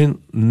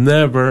moment,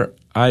 never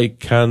I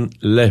can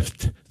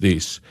left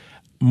this.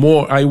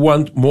 More, I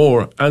want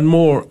more and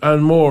more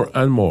and more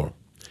and more.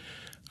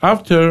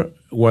 After,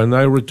 when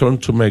I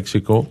returned to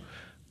Mexico,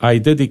 I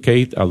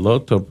dedicate a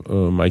lot of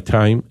my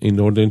time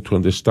in order to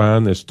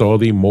understand and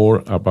study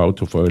more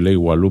about Our Lady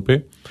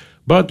Guadalupe.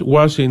 But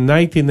was in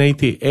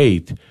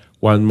 1988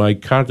 when my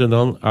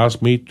cardinal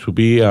asked me to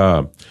be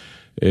a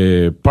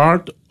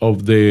part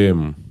of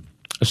the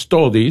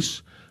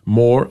studies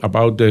more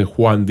about the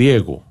Juan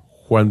Diego.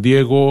 Juan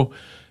Diego,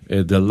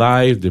 the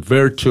life, the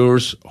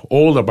virtues,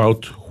 all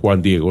about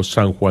Juan Diego,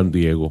 San Juan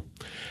Diego.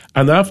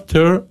 And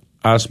after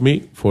asked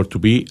me to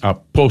be a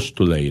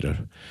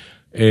postulator.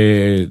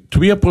 To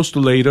be a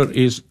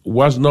postulator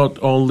was not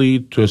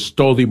only to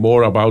study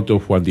more about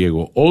Juan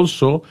Diego,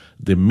 also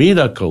the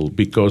miracle,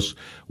 because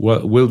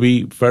what will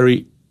be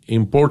very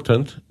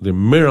important, the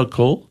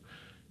miracle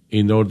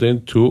in order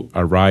to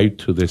arrive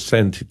to the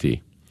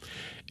sanctity.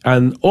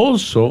 And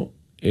also,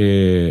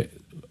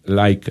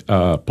 like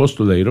a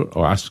postulator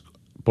or as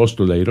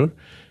postulator,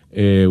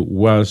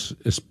 was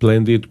a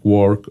splendid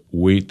work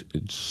with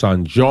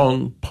St.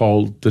 John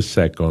Paul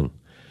II.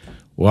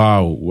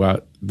 Wow,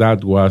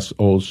 that was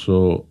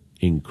also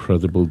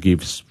incredible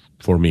gifts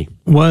for me.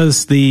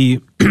 Was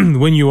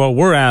when you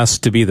were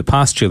asked to be the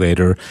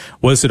postulator,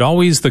 was it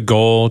always the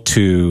goal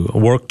to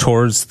work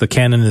towards the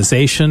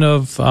canonization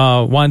of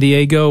Juan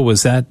Diego?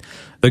 Was that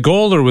the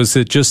goal, or was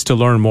it just to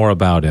learn more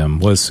about him?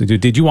 Were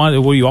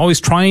you always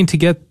trying to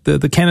get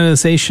the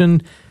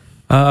canonization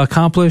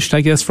accomplished,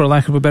 I guess, for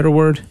lack of a better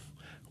word?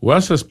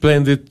 Was a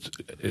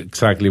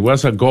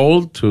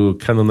goal to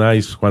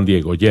canonize Juan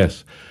Diego,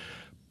 yes.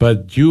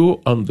 But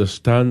you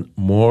understand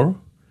more.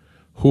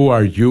 Who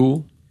are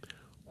you?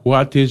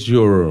 What is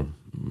your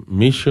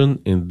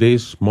mission in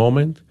this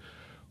moment?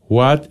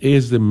 What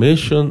is the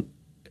mission,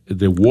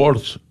 the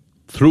words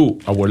through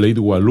Our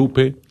Lady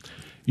Guadalupe?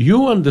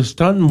 You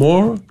understand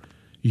more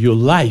your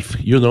life,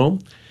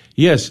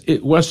 Yes,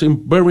 it was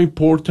very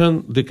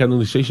important, the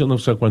canonization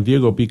of San Juan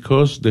Diego,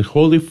 because the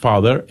Holy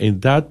Father, in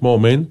that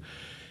moment,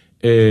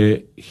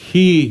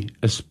 he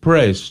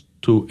expressed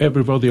to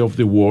everybody of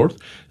the world,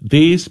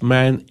 this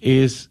man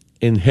is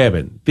in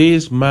heaven.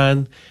 This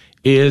man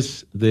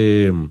is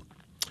the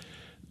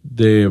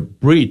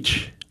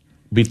bridge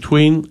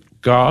between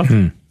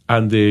God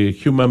and the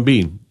human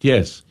being.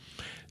 Yes.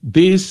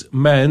 This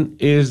man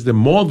is the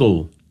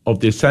model of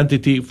the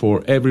sanctity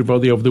for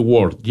everybody of the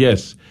world.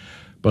 Yes.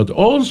 But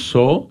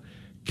also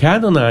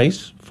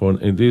canonize,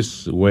 in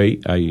this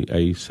way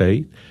I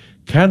say,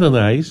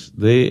 canonize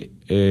the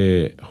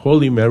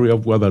Holy Mary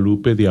of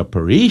Guadalupe, the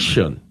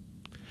apparition.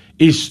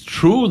 Is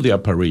true, the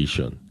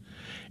apparition.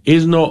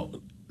 Is not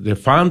the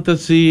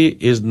fantasy,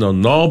 is not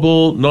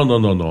novel.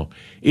 No.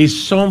 It's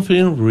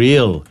something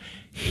real.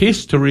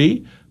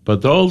 History,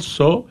 but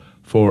also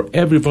for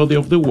everybody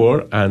of the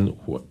world and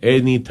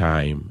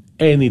anytime.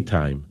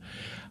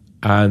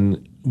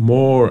 And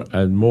more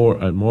and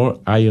more,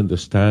 I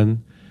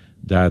understand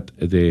that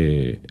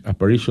the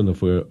apparition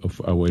of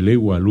Our Lady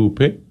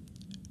Guadalupe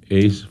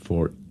is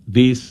for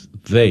these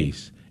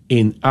days,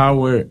 in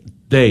our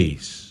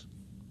days.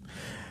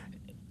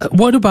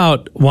 What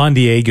about Juan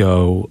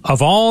Diego?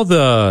 Of all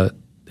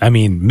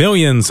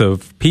millions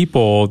of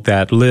people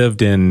that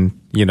lived in,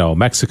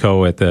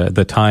 Mexico at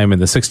the time in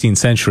the 16th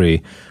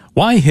century,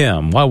 why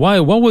him? Why?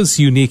 What was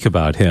unique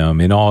about him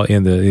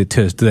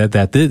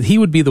that he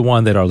would be the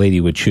one that Our Lady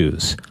would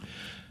choose?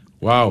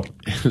 Wow,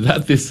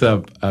 that is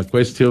a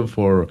question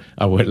for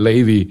Our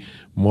Lady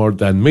more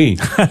than me.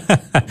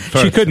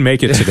 She couldn't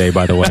make it today,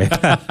 by the way.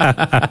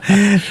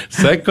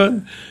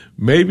 Second,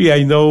 maybe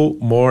I know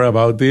more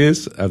about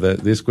this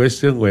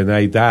question when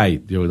I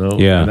died,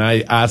 Yeah. And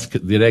I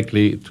asked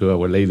directly to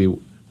Our Lady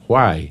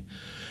why.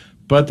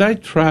 But I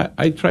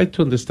try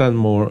to understand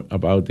more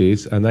about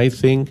this, and I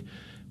think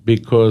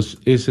because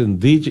it's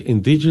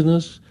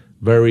indigenous,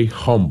 very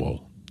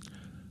humble.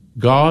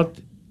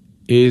 God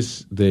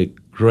is the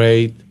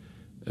great,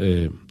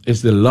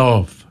 is the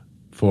love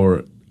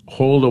for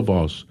all of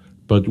us.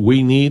 But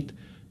we need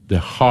the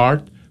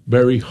heart,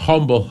 very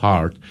humble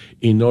heart,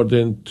 in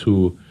order to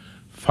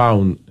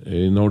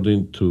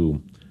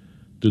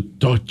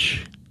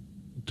touch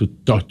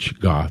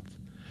God.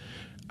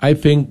 I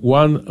think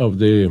one of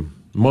the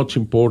most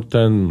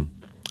important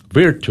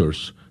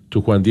virtues to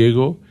Juan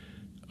Diego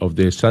of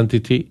the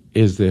sanctity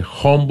is the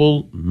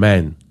humble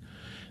man.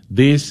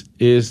 This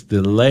is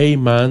the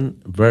layman,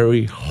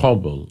 very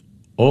humble,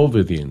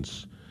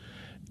 obedience.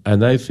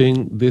 And I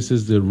think this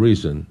is the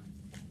reason.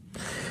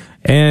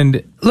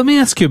 And let me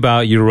ask you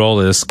about your role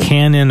as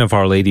canon of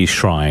Our Lady's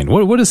Shrine.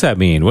 What does that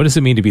mean? What does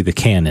it mean to be the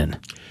canon?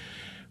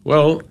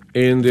 Well,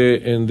 in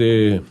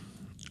the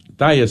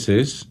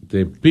diocese,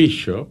 the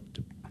bishop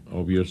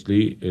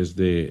obviously is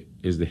the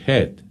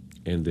head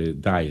in the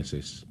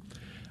diocese,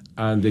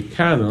 and the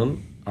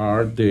canon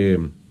are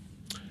the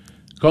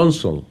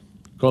council.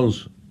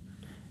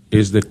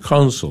 Is the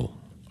council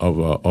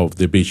of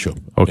the bishop.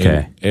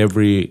 Okay. In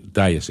every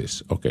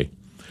diocese. Okay.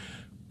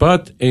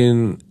 But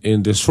in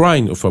the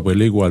shrine of Our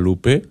Lady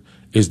Guadalupe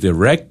is the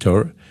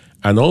rector,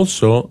 and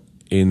also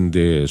in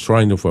the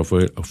shrine of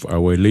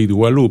Our Lady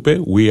Guadalupe,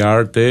 we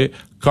are the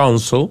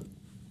council,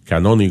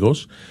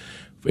 canónigos,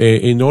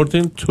 in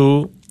order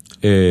to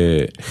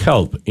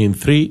help in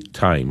 3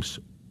 times.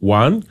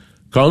 1,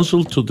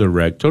 counsel to the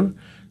rector.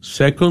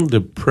 2,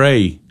 the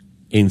pray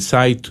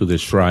inside to the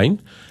shrine.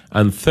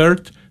 And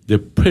 3rd, the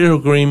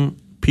pilgrim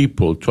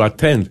people, to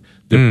attend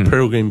the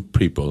pilgrim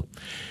people.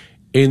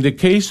 In the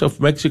case of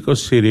Mexico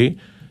City,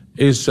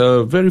 is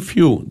very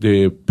few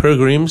the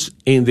pilgrims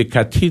in the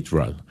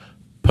cathedral,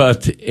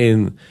 but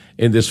in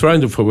the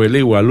shrine of Our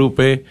Lady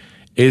Guadalupe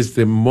is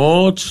the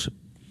most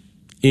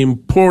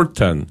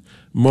important,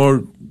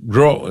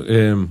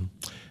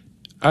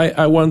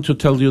 I want to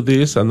tell you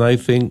this, and I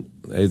think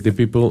the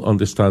people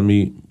understand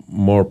me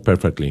more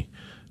perfectly.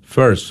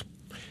 First,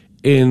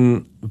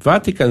 in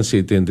Vatican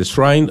City, in the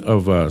shrine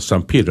of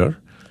St. Peter,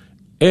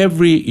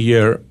 every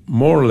year,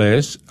 more or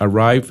less,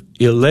 arrive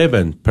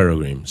 11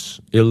 pilgrims,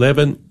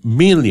 11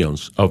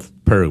 millions of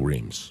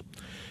pilgrims.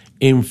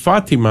 In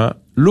Fatima,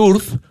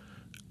 Lourdes,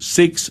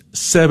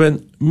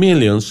 6-7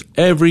 millions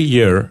every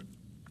year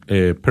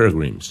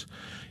pilgrims.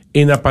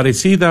 In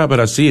Aparecida,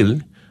 Brazil,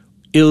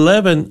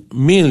 11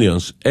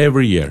 millions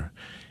every year.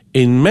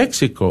 In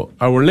Mexico,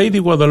 Our Lady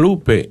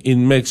Guadalupe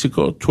in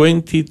Mexico,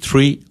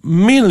 23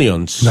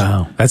 millions.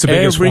 Wow, that's the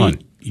biggest every one.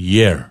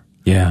 Year.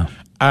 Yeah.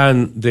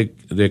 And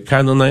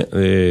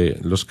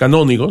los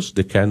canónigos,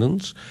 the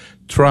canons,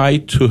 try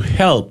to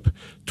help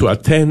to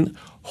attend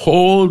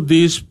all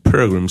these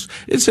pilgrims.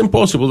 It's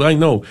impossible, I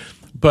know,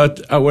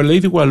 but Our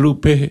Lady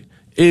Guadalupe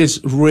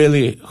is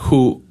really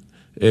who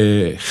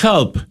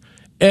help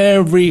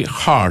every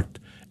heart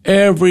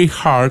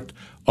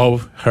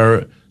of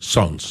her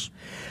sons.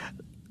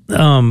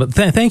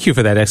 Thank you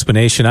for that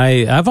explanation.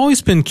 I've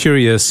always been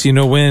curious,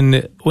 when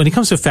it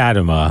comes to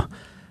Fatima,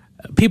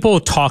 people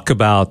talk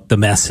about the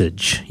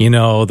message,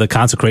 the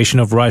consecration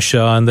of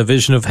Russia and the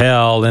vision of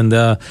hell and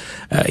the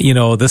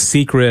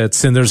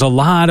secrets. And there's a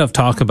lot of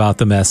talk about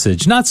the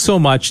message, not so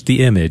much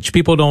the image.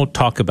 People don't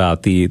talk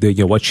about the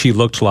what she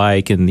looked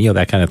like and,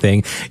 that kind of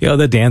thing,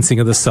 the dancing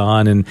of the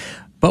sun.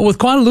 But with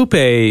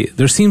Guadalupe,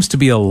 there seems to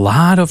be a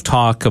lot of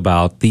talk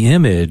about the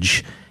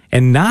image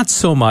and not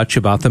so much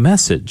about the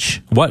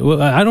message.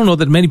 I don't know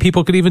that many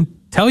people could even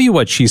tell you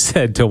what she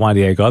said to Juan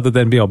Diego, other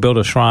than build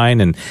a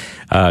shrine and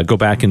go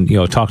back and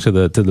talk to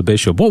the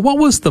bishop. What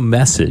was the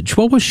message?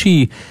 What was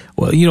she?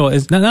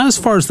 Not as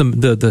far as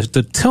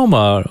the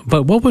tilma,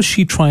 but what was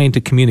she trying to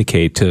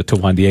communicate to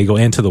Juan Diego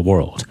and to the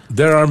world?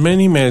 There are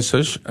many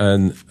messages,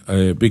 and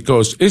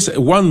because it's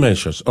one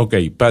message,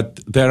 okay,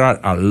 but there are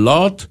a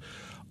lot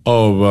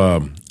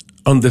of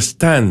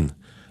understand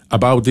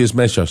about this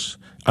message.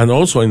 And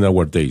also in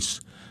our days,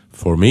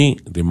 for me,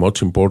 the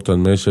most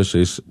important message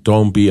is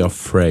don't be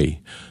afraid.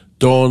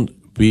 Don't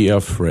be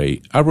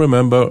afraid. I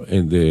remember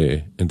in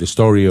the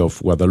story of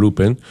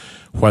Guadalupe,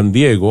 Juan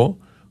Diego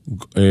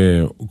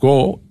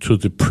go to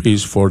the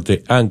priest for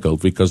the ankle,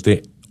 because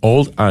the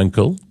old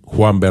uncle,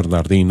 Juan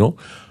Bernardino,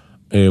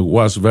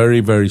 was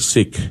very, very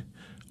sick,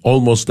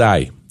 almost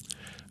died.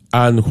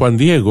 And Juan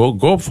Diego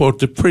go for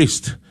the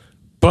priest,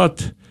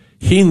 but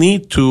he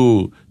need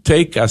to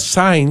take a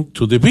sign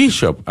to the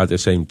bishop at the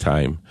same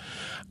time.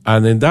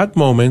 And in that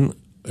moment,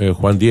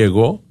 Juan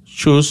Diego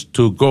chose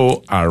to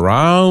go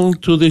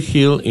around to the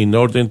hill in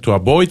order to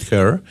avoid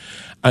her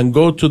and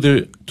go to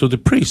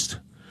the priest.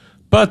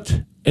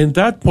 But in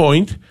that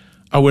point,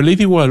 Our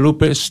Lady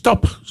Guadalupe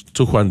stopped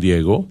to Juan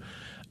Diego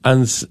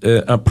and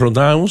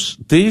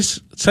pronounced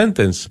this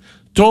sentence: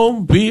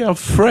 don't be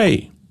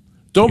afraid.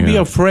 Don't be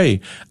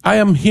afraid. I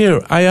am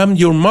here. I am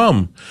your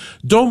mom.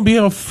 Don't be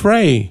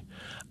afraid.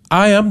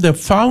 I am the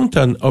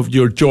fountain of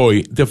your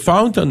joy, the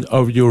fountain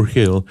of your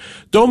hill.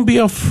 Don't be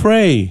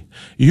afraid.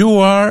 You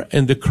are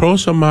in the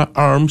cross of my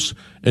arms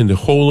and the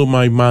hole of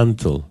my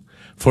mantle.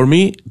 For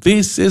me,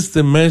 this is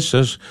the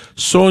message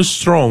so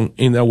strong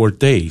in our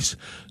days.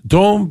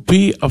 Don't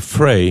be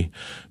afraid,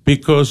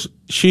 because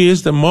she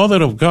is the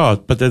mother of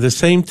God, but at the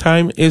same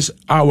time is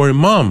our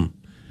mom.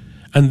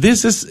 And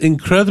this is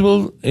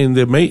incredible in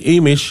the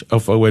image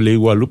of Our Lady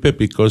Guadalupe,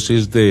 because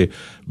she's the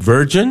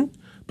virgin,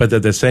 but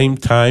at the same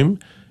time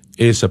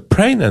is a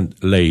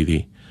pregnant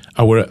lady.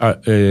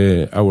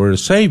 Our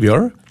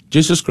Savior,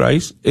 Jesus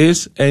Christ,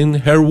 is in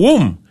her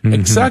womb,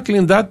 exactly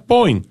in that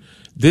point.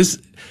 This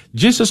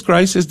Jesus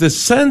Christ is the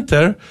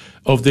center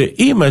of the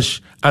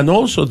image and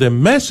also the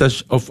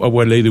message of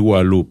Our Lady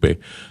Guadalupe,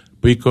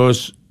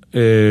 because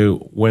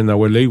when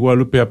Our Lady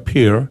Guadalupe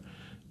appeared,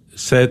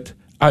 said,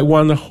 I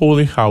want a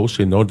holy house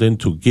in order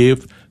to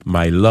give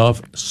my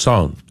loved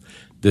son.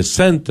 The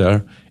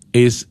center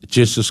is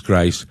Jesus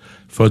Christ.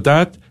 For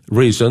that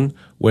reason,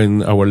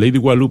 when Our Lady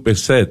Guadalupe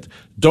said,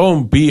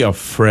 don't be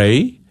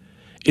afraid,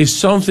 it's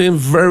something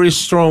very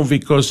strong,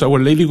 because Our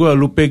Lady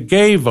Guadalupe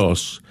gave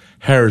us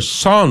her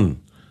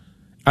son.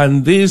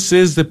 And this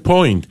is the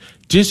point.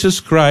 Jesus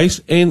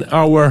Christ in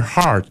our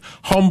heart,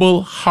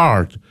 humble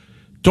heart.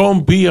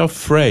 Don't be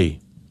afraid.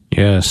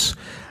 Yes.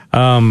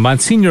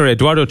 Monsignor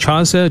Eduardo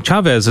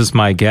Chavez is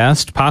my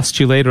guest,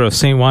 postulator of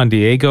St. Juan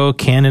Diego,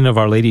 canon of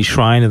Our Lady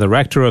Shrine, and the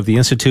rector of the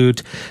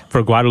Institute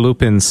for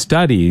Guadalupan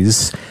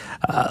Studies.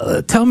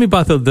 Tell me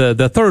about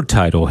the third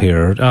title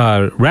here,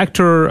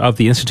 rector of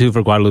the Institute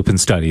for Guadalupan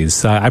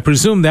Studies. I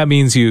presume that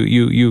means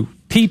you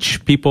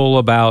teach people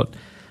about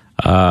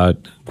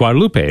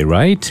Guadalupe,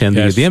 right? And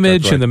yes, the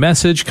image right. and the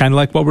message, kind of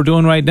like what we're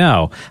doing right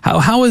now.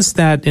 How is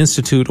that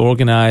institute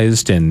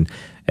organized, and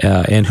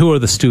who are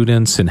the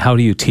students, and how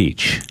do you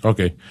teach?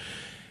 Okay.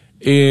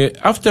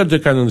 After the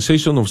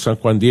canonization of San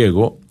Juan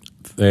Diego,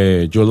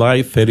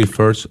 July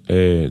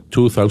 31st,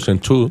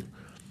 2002,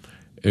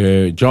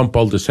 John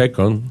Paul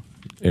II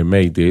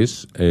made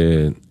this.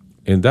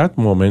 In that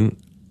moment,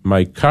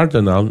 my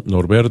Cardinal,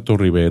 Norberto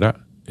Rivera,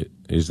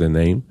 is the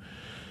name,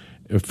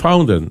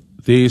 founded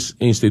this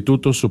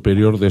Instituto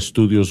Superior de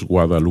Estudios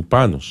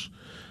Guadalupanos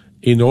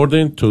in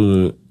order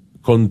to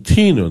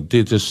continue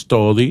this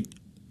study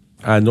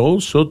and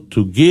also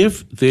to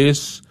give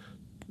this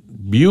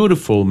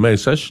beautiful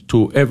message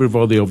to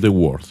everybody of the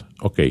world.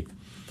 Okay.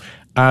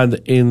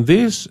 And in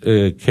this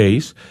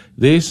case,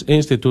 this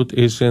institute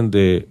is in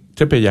the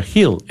Tepeyac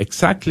Hill,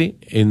 exactly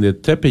in the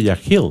Tepeyac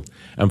Hill.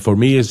 And for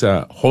me, it's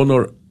an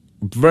honor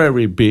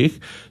very big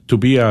to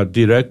be a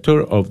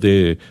director of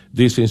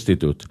this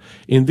institute.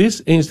 In this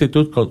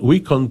institute, we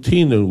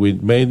continue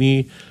with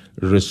many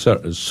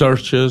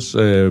researches,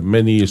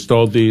 many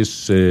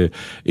studies,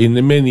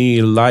 in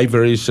many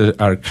libraries,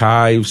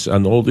 archives,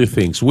 and all the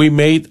things. We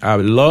made a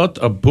lot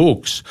of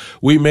books.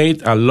 We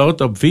made a lot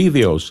of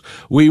videos.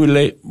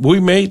 We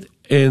made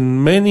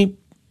in many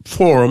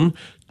form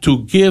to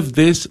give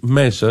this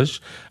message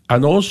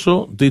and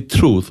also the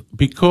truth,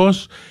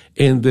 because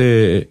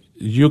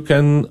you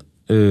can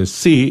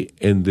see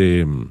in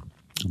the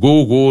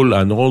Google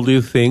and all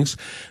these things,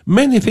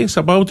 many things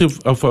about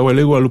of Our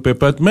Lady Guadalupe,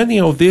 but many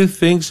of these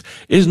things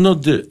is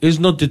not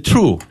the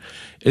true.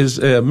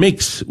 Is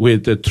mixed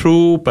with the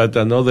true, but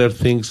another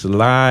things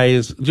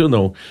lies.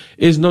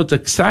 It's not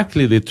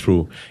exactly the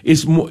true.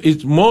 It's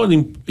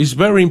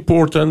very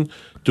important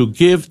to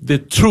give the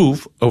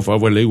truth of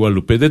Our Lady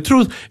Guadalupe. The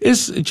truth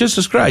is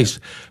Jesus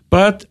Christ,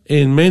 but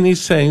in many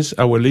sense,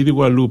 Our Lady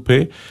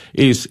Guadalupe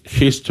is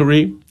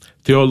history,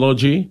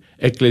 theology,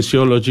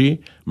 ecclesiology,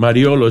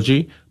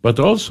 Mariology, but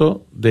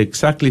also the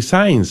exactly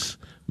science,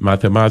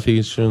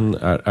 mathematics,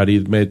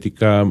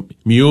 arithmetica,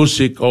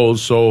 music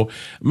also,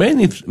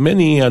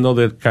 many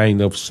another kind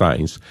of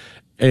science.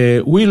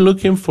 We're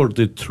looking for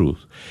the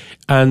truth.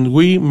 And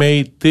we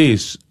made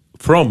this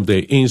from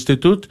the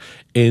Institute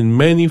in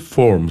many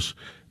forms.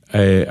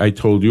 I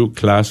told you,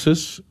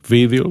 classes,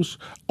 videos.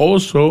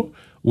 Also,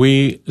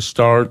 we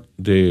start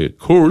the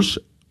course.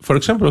 For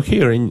example,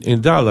 here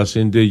in Dallas,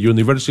 in the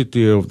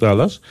University of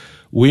Dallas,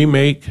 we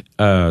make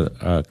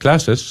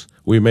classes.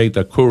 We made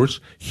a course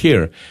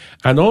here.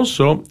 And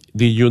also,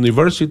 the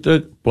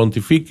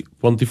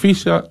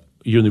Pontificia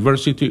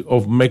University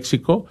of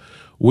Mexico,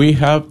 we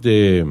have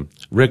the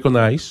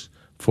recognized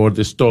for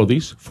the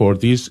studies for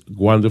this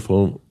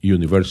wonderful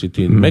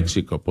university in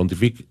Mexico,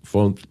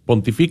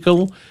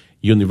 Pontifical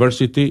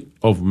University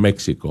of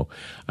Mexico.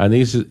 And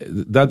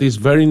that is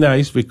very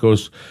nice,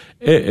 because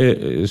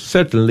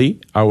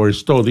certainly our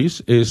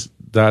studies is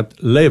that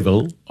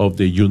level of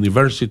the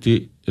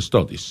university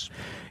studies.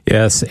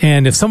 Yes,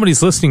 and if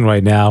somebody's listening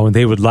right now and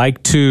they would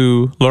like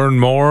to learn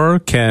more,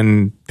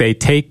 can they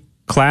take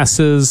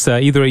classes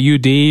either at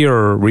UD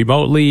or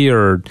remotely,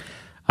 or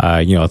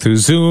through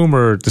Zoom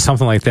or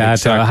something like that?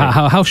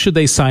 Exactly. How should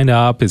they sign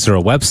up? Is there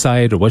a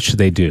website, or what should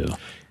they do?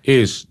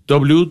 Is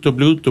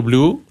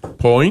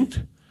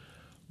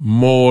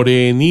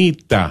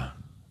www.morenita,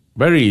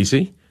 very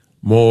easy,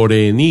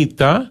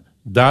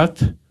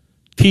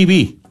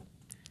 morenita.tv.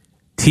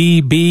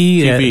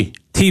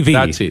 TV.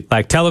 That's it.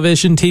 Like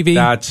television TV?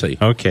 That's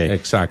it. Okay.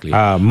 Exactly.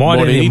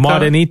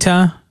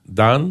 Morenita.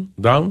 Down,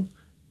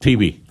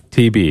 TV.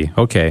 TV.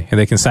 Okay. And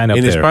they can sign up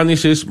in there. In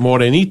Spanish is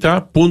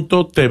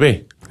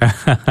morenita.tv.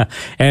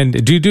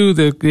 And do you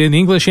do in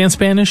English and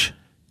Spanish?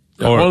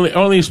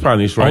 Only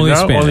Spanish right only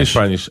now. Spanish. Only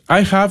Spanish.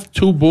 I have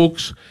 2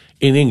 books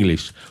in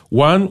English.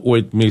 One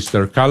with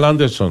Mr. Carl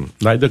Anderson,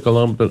 Night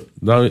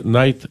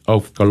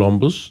of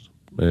Columbus,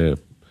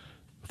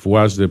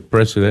 was the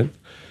president.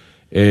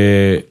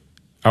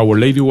 Our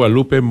Lady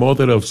Guadalupe,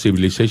 Mother of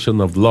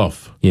Civilization of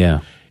Love. Yeah.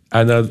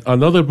 And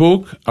another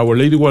book, Our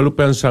Lady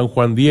Guadalupe and San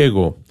Juan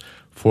Diego,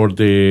 for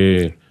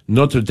the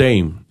Notre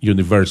Dame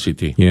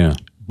University. Yeah.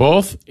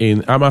 Both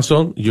in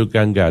Amazon, you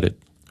can get it.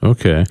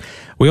 Okay.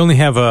 We only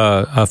have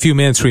a few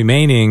minutes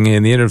remaining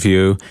in the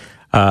interview,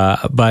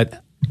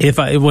 but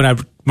when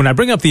I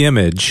bring up the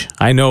image,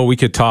 I know we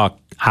could talk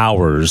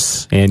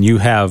hours, and you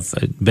have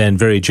been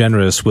very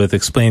generous with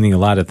explaining a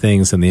lot of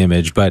things in the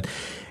image, but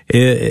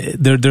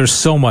there's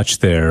so much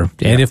there.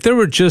 And if there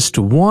were just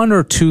 1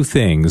 or 2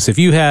 things, if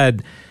you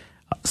had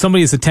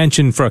somebody's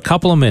attention for a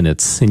couple of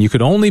minutes and you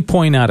could only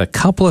point out a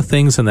couple of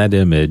things in that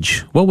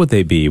image, what would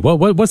they be?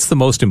 What's the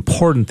most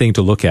important thing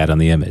to look at on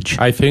the image?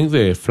 I think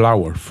the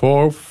flower,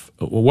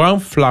 1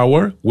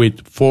 flower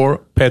with 4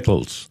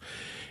 petals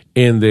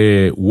in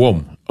the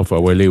womb of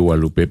Our Lady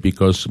Guadalupe,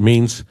 because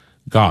means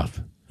God.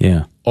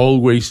 Yeah.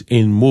 Always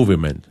in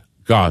movement.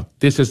 God.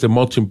 This is the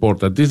most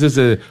important. This is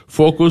the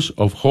focus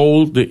of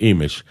whole the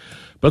image.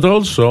 But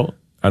also,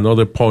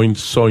 another point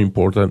so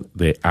important,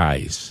 the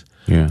eyes.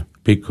 Yeah.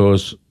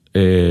 Because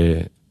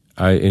in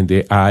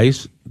the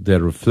eyes,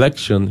 the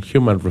reflection,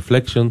 human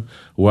reflection,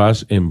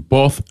 was in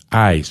both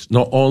eyes,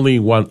 not only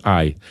one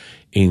eye,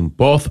 in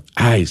both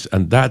eyes,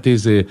 and that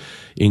is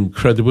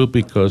incredible,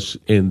 because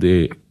in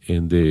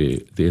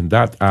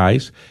that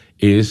eyes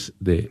is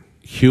the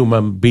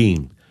human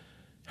being,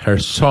 her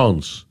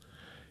sons.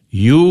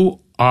 You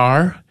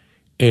are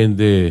in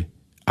the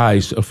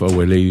eyes of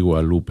Our Lady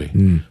Guadalupe.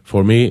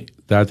 For me,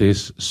 that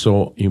is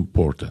so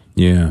important.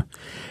 Yeah.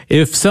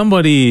 If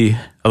somebody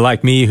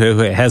like me who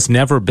has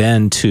never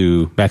been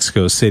to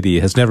Mexico City,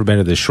 has never been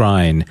to the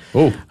shrine.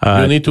 You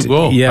need to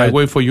go. Yeah. I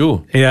wait for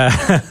you. Yeah.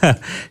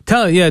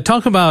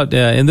 Talk about,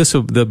 and this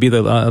will be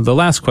the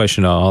last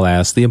question I'll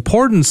ask, the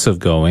importance of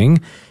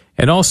going,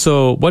 and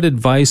also what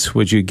advice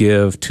would you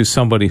give to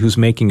somebody who's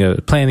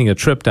planning a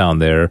trip down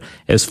there,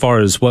 as far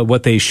as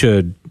what they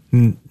should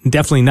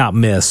definitely not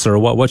miss, or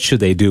what should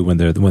they do when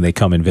they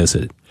come and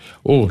visit?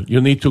 You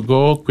need to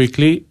go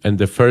quickly in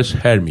the first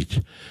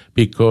hermit,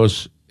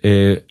 because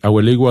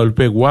Our Lady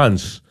Guadalupe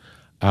wants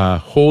a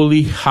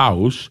holy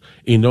house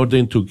in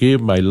order to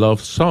give my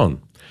loved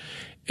son.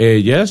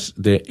 Yes,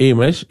 the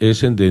image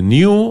is in the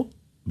new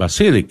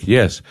basilica,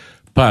 yes,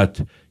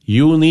 but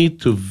you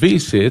need to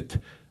visit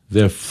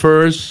the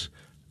first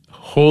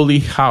holy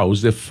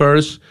house, the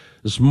first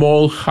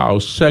small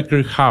house,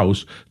 sacred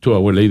house to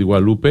Our Lady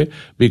Guadalupe,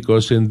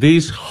 because in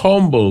this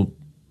humble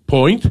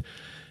point,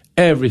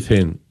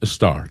 everything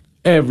starts.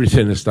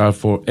 Everything starts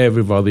for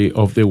everybody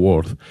of the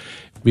world.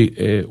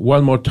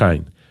 One more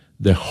time,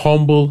 the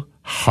humble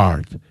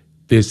heart.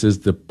 This is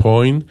the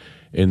point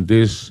in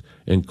this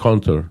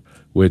encounter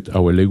with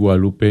Our Lady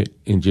Guadalupe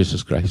in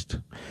Jesus Christ.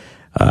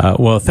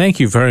 Well, thank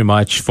you very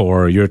much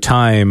for your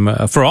time.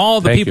 For all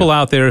the people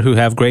out there who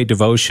have great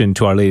devotion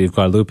to Our Lady of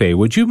Guadalupe,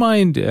 would you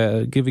mind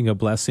giving a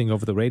blessing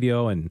over the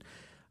radio? And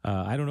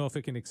I don't know if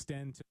it can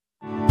extend to...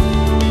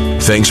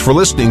 Thanks for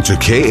listening to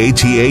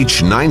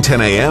KATH 910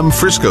 AM,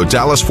 Frisco,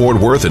 Dallas,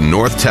 Fort Worth, and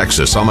North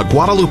Texas on the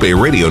Guadalupe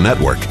Radio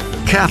Network.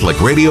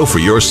 Catholic radio for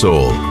your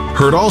soul.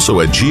 Heard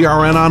also at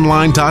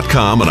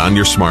grnonline.com and on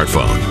your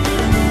smartphone.